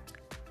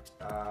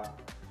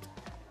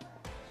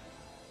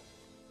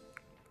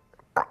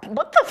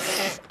 What the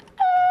f?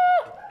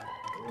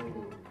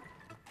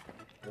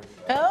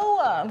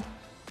 Oh.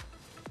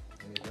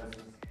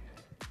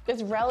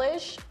 It's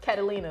relish.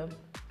 Catalina.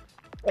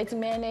 It's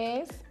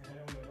mayonnaise.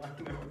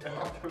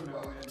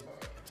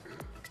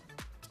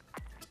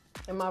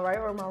 Am I right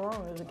or am I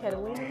wrong? Is it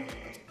Catalina?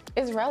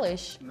 It's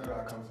relish. You know that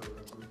I come to a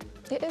conclusion.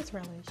 It is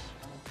relish.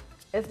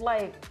 It's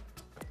like,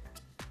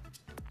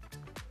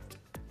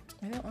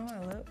 I don't know what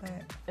I look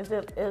like.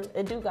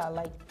 it do got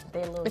like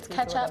their little It's teeth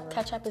or ketchup. whatever.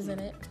 Ketchup is in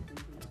it.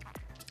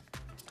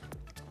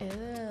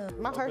 Ew.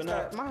 My heart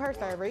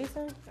started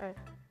racing.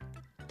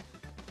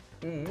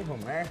 This some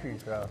nasty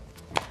stuff.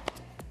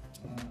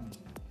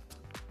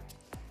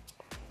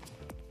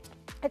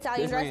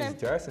 Italian This dressing? ranch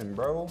dressing,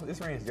 bro. This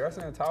ranch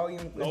dressing,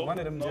 Italian, is one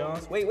of them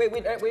Jones. Wait, we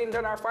ain't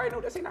done our fry. No,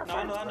 that's ain't our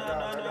fry.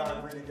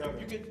 No.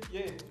 You could,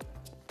 yeah.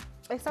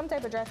 It's some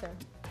type of dressing.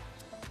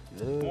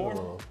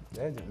 More?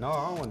 No,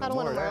 I don't want I don't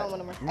want more more. I of don't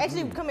want that. more.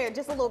 Actually, come here.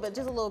 Just a little bit.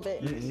 Just a little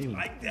bit.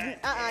 Like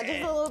that.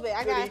 Just a little bit.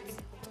 I got.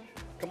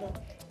 Come on.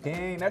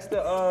 Dang, that's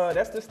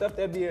the stuff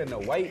that be in the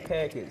white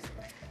package.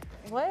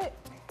 What?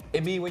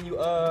 It be when you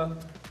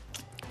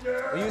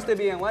used to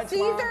be in lunch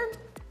line. Caesar?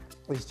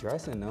 It's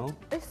dressing, no?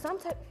 It's some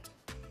type.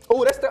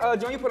 Oh, that's the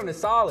joint you put on the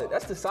salad.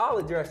 That's the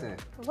salad dressing.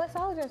 What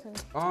salad dressing?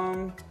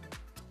 I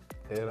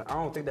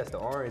don't think that's the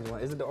orange one.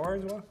 Is it the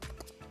orange one?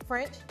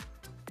 French.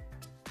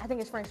 I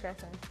think it's French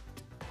dressing.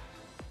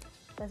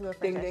 Let's go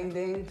French Ding, dressing.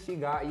 ding, ding. She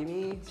got you.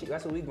 Mean?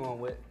 That's what we going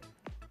with.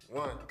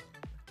 One.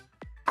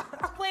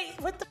 Wait,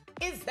 what the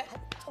is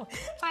that?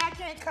 I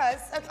can't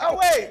cuss. Okay. Oh,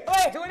 wait.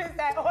 Wait, what is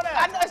that? Hold on.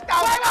 I know it's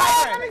Thousand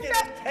Island.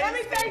 Let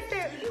me taste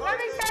it. Let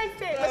me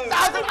taste it. It's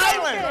Thousand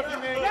Island.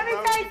 Let me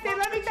taste it.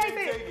 Let me taste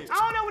it. I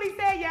don't know what he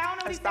said yet. I don't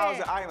know what he That's said.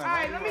 Thousand Island. All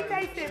right, let me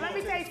taste it. Let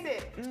me taste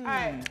it. All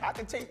right. I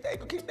can taste that. You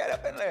can keep that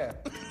up in there.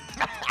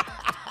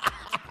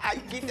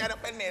 You keep that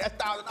up in there.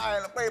 That's Thousand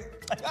Island, baby.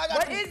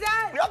 What is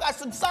that? Y'all got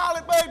some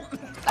solid, baby.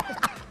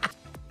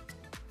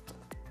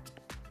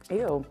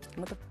 Ew.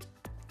 What the?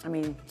 I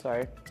mean,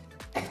 sorry.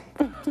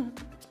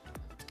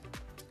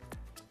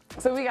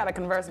 So we gotta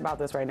converse about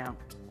this right now.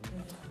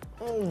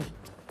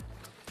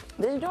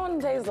 This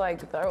joint tastes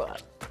like throw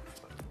up.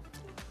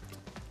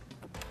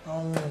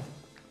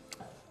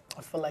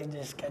 I feel like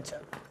just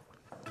ketchup.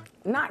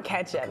 Not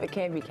ketchup. It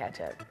can't be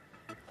ketchup.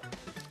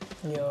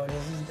 Yo,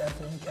 this is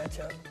definitely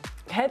ketchup.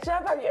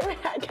 Ketchup? Have you ever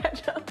had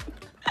ketchup?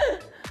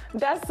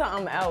 That's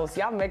something else.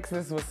 Y'all mix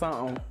this with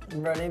something.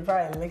 Bro, they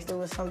probably mixed it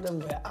with something,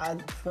 but I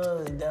feel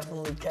it's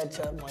definitely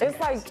ketchup. It's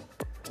like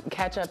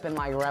ketchup and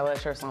like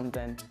relish or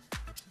something.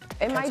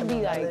 It might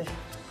be like. Relish.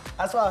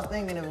 That's what I was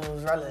thinking if it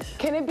was relish.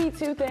 Can it be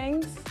two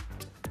things?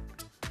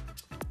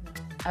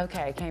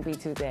 Okay, it can't be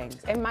two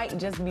things. It might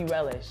just be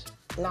relish.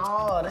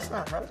 No, that's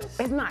not relish.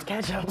 It's not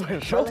ketchup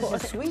for sure.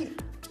 Relish is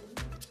sweet.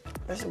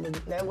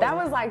 That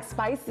was like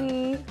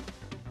spicy.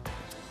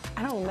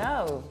 I don't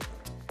know.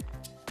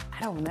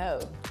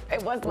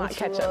 It was not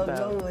ketchup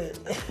though. Go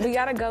with? We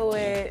gotta go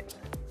with.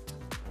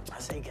 I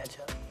say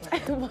ketchup.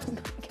 It was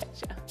not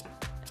ketchup.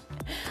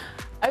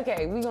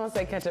 Okay, we gonna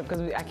say ketchup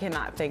because I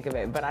cannot think of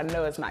it, but I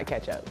know it's not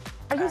ketchup.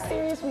 Are you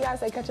serious? We gotta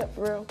say ketchup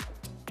for real?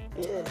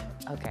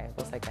 Yeah. Okay,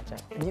 we'll say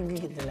ketchup. You can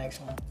get the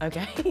next one.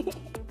 Okay.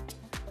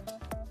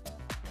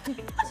 Oh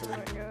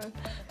my god.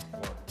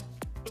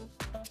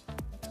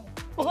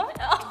 What?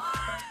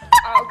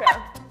 Okay.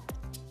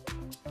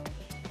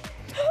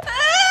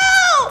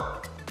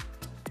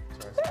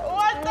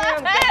 What the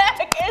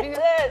heck is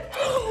this?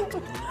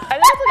 I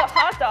think it's like a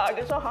hot dog.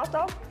 It's a hot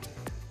dog?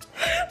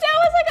 That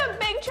was like a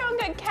big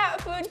chunk of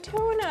cat food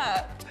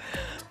tuna.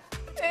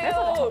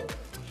 Ew.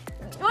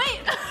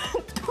 Wait.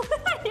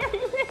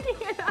 You're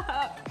making it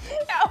up.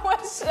 That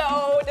was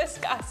so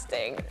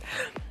disgusting.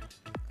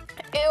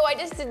 Ew, I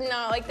just did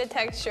not like the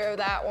texture of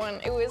that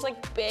one. It was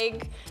like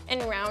big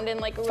and round and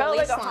like Felt really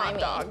like a slimy.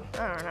 hot dog.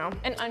 I don't know.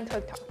 An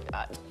uncooked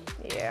hot dog.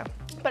 Yeah.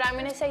 But I'm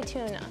gonna say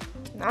tuna.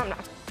 No, I'm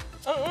not.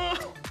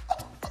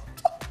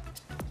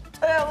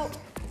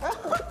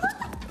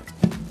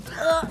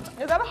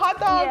 Is that a hot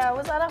dog? Yeah,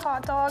 was that a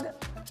hot dog?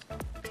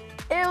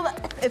 Ew,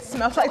 it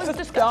smells like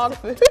just dog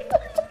food.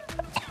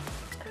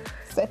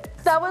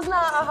 That was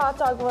not a hot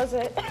dog, was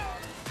it?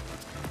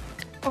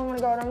 Oh my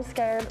god, I'm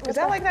scared. Is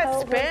that like that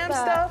spam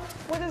stuff?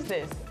 What is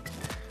this?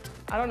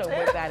 I don't know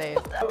what that is.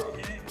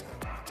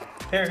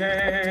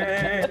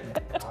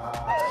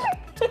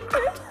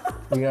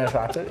 You gonna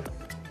sauce it?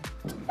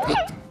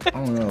 I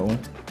don't know.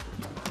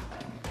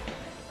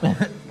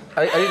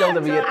 Are you going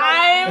to be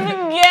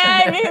I'm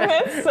gagging.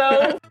 That's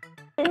so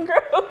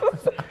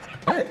gross.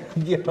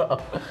 Yo.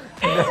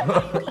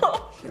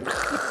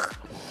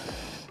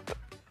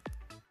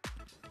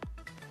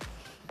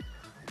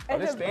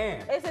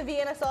 Understand. It's a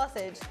Vienna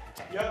sausage.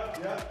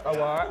 Yep. Oh,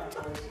 what?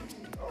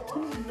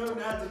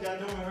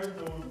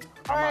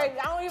 All right,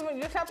 I don't even,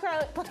 just stop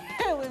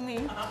playing with me.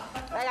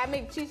 Like, I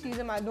make chi-chis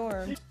in my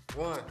dorm.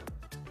 One.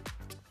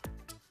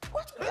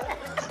 What's that?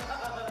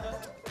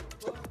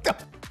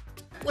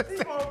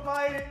 Gonna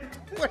fight it.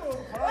 What?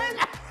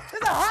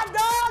 It's a hot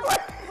dog?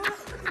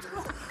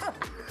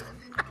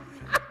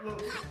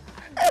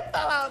 It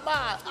fell out of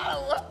mine. I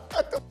don't know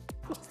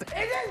what the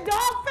Is this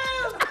dog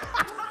food?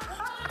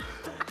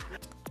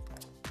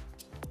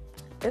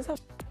 It's a,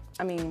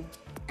 I mean,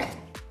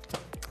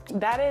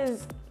 that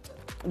is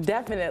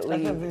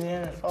definitely. That's a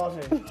Vienna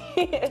sausage.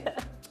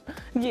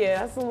 Yeah,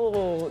 that's a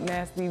little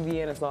nasty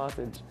Vienna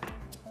sausage.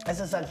 It's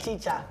a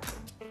salchicha.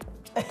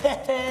 A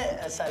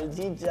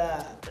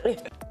salchicha.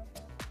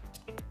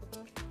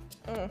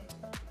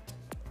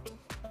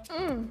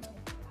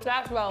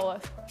 That's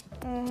relish.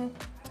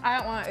 I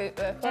don't want to eat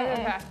this. Let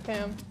me pass to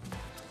him.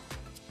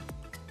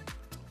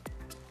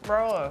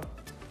 Bro.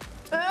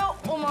 Ew,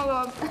 oh my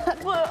god.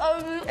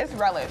 It's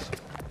relish.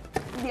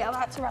 Yeah,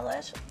 that's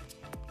relish.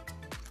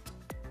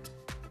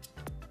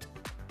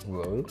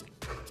 Relish?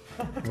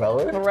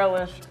 Relish?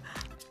 Relish.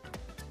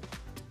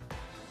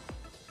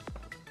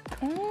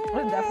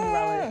 It's definitely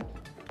relish.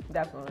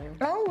 Definitely.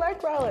 I don't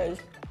like relish.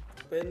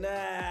 But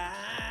nah.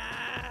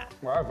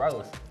 Well,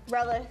 relish.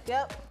 Relish,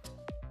 yep.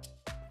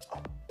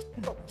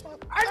 Relish!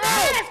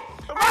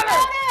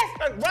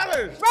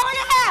 Relish!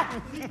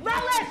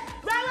 Relish!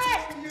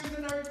 Relish!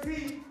 Using her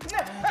teeth.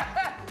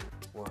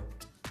 What?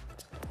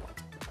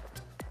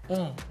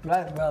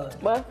 That's relish.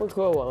 That's for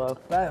cool, Willow.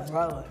 That's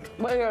relish.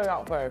 What you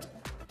got first?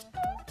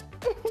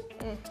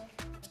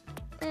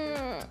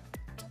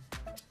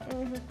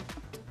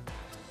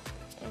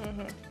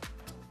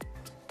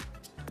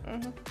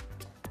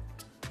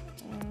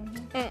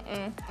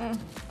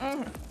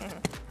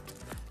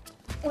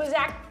 Was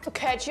that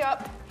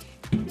ketchup?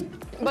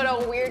 But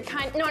a weird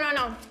kind. No.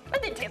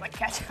 That didn't taste like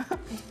ketchup.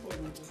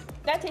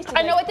 That tasted.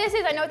 I know what this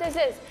is. I know what this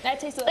is. That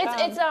tasted like.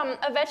 It's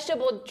a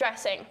vegetable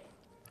dressing.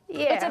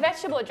 Yeah. It's a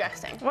vegetable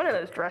dressing. One of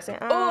those dressing.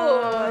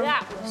 Oh,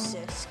 that was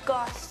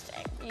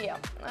disgusting. Yeah.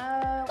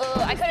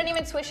 I couldn't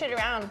even swish it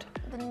around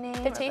The name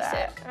to taste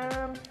it.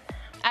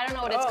 I don't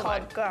know what it's Oh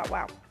called. my god!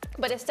 Wow.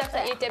 But it's stuff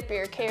that you dip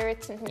your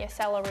carrots and your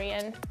celery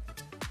in.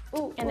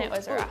 And it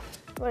was rough.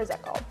 What is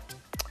that called?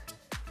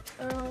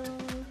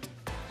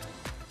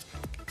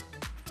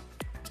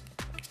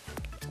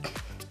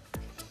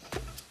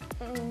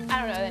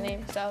 I don't know the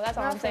name, so that's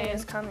all I'm Nothing saying.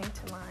 is coming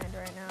to mind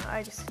right now.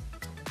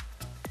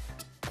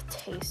 The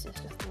taste is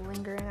just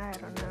lingering. I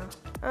don't know.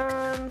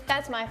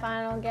 That's my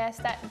final guess.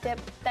 That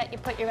dip that you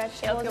put your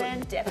vegetables go in.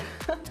 with dip.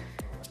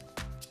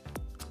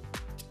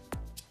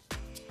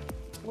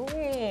 Ew.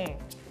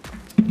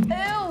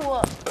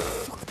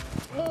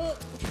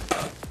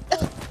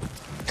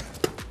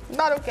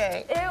 Not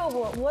okay. Ew!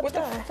 What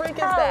the freak is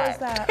hell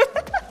that?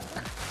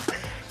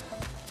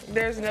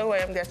 There's no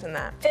way I'm guessing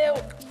that. Ew!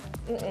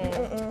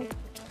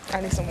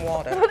 I need some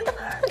water.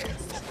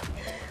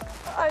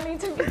 I need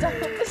to be done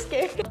with this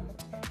game.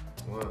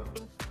 One.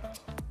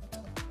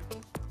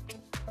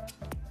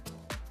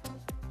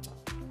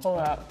 Hold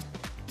up.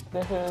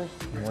 This is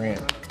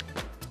Ranch.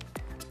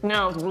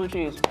 no, it's blue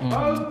cheese.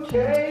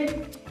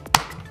 Okay.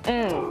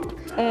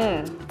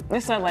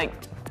 This is like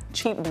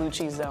cheap blue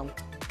cheese though.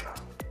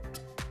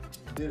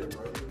 You did it,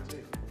 bro. You did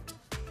it.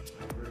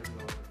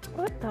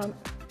 What the?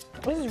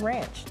 This is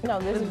ranch. No,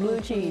 this is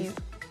blue cheese.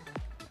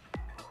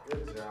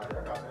 Good job. I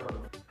got that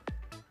on.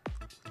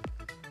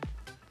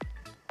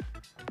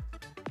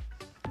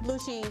 Blue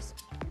cheese.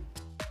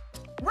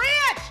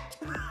 Ranch!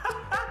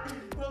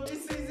 Well,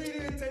 BCZ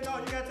didn't take all.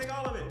 You gotta take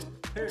all of it.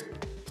 Here.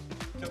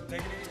 Just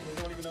take it in. You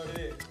don't even know what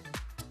it is.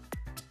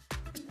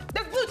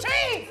 That's blue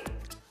cheese!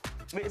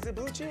 Wait, is it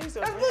blue cheese? Or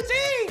That's blue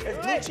cheese! It's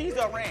blue cheese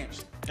or ranch?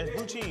 It's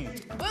blue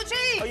cheese. Blue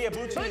cheese! Oh yeah,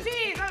 blue cheese. Blue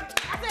cheese! I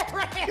said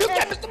ranch! You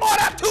get Mr. Moore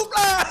that too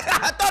blood.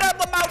 I thought that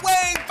was my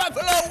wing,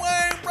 buffalo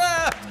wing,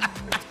 bruh.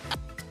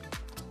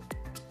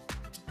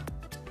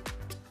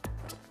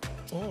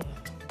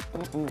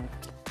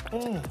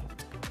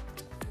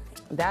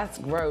 That's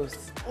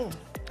gross.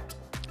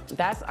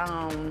 That's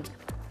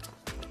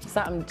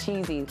something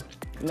cheesy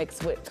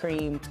mixed with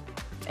cream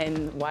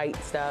and white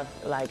stuff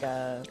like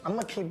I'm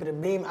gonna keep it a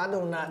beam. I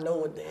do not know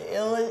what the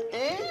hell it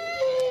is.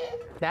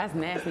 That's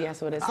nasty.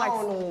 That's what it's I like.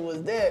 don't know what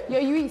was that. Yo,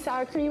 you eat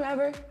sour cream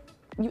ever?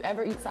 You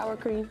ever eat sour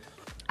cream?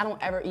 I don't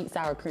ever eat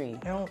sour cream.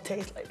 It don't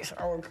taste like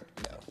sour cream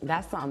though.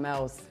 That's something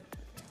else.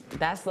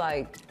 That's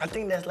like. I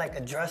think that's like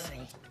a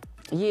dressing.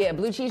 Yeah,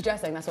 blue cheese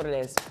dressing. That's what it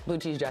is. Blue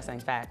cheese dressing.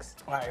 Facts.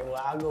 All right,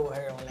 well I'll go with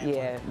her on that.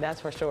 Yeah, that's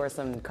for sure.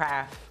 Some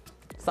craft.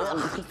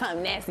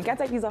 Something nasty. Can I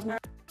take these off now?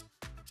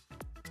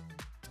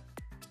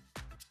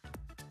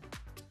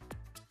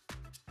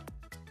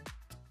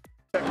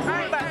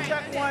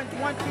 Check one,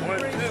 1, 2, 3.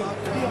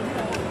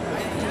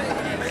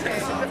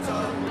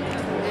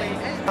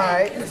 All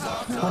right.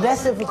 Well,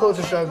 that's it for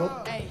Culture Struggle,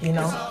 you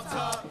know.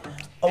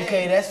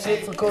 Okay, that's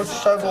it for Coach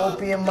Struggle.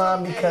 Open your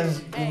mind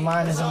because your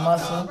mind is a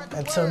muscle.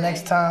 Until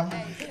next time,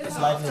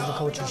 life is the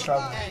coach of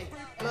struggle.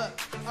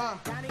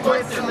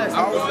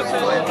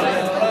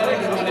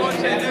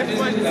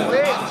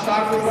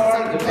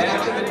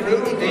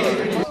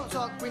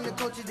 Bring the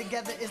culture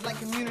together is like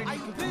community.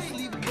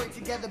 Completely we work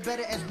together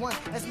better as one.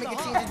 Let's make a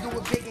change and do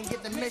it big and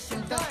get the mission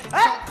done.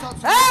 Talk, tell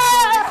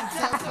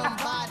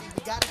somebody.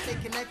 We gotta stay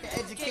connected,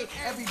 educate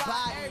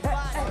everybody.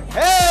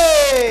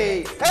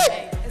 Hey!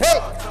 Hey! Hey!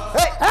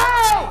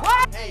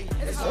 Hey!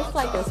 It's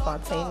like a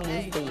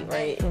spontaneous date,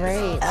 right?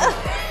 Right.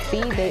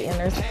 Speed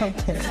dating or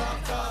something.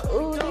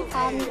 Ooh, he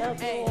called me up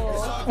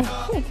more.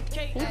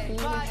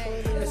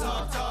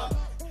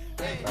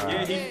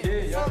 Yeah, he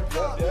did.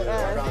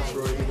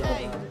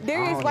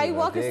 Darius, why you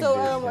walking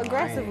so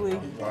aggressively?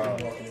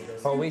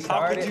 Oh, we How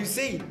started. could you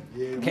see?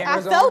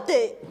 I felt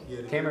it.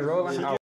 Cameras rolling.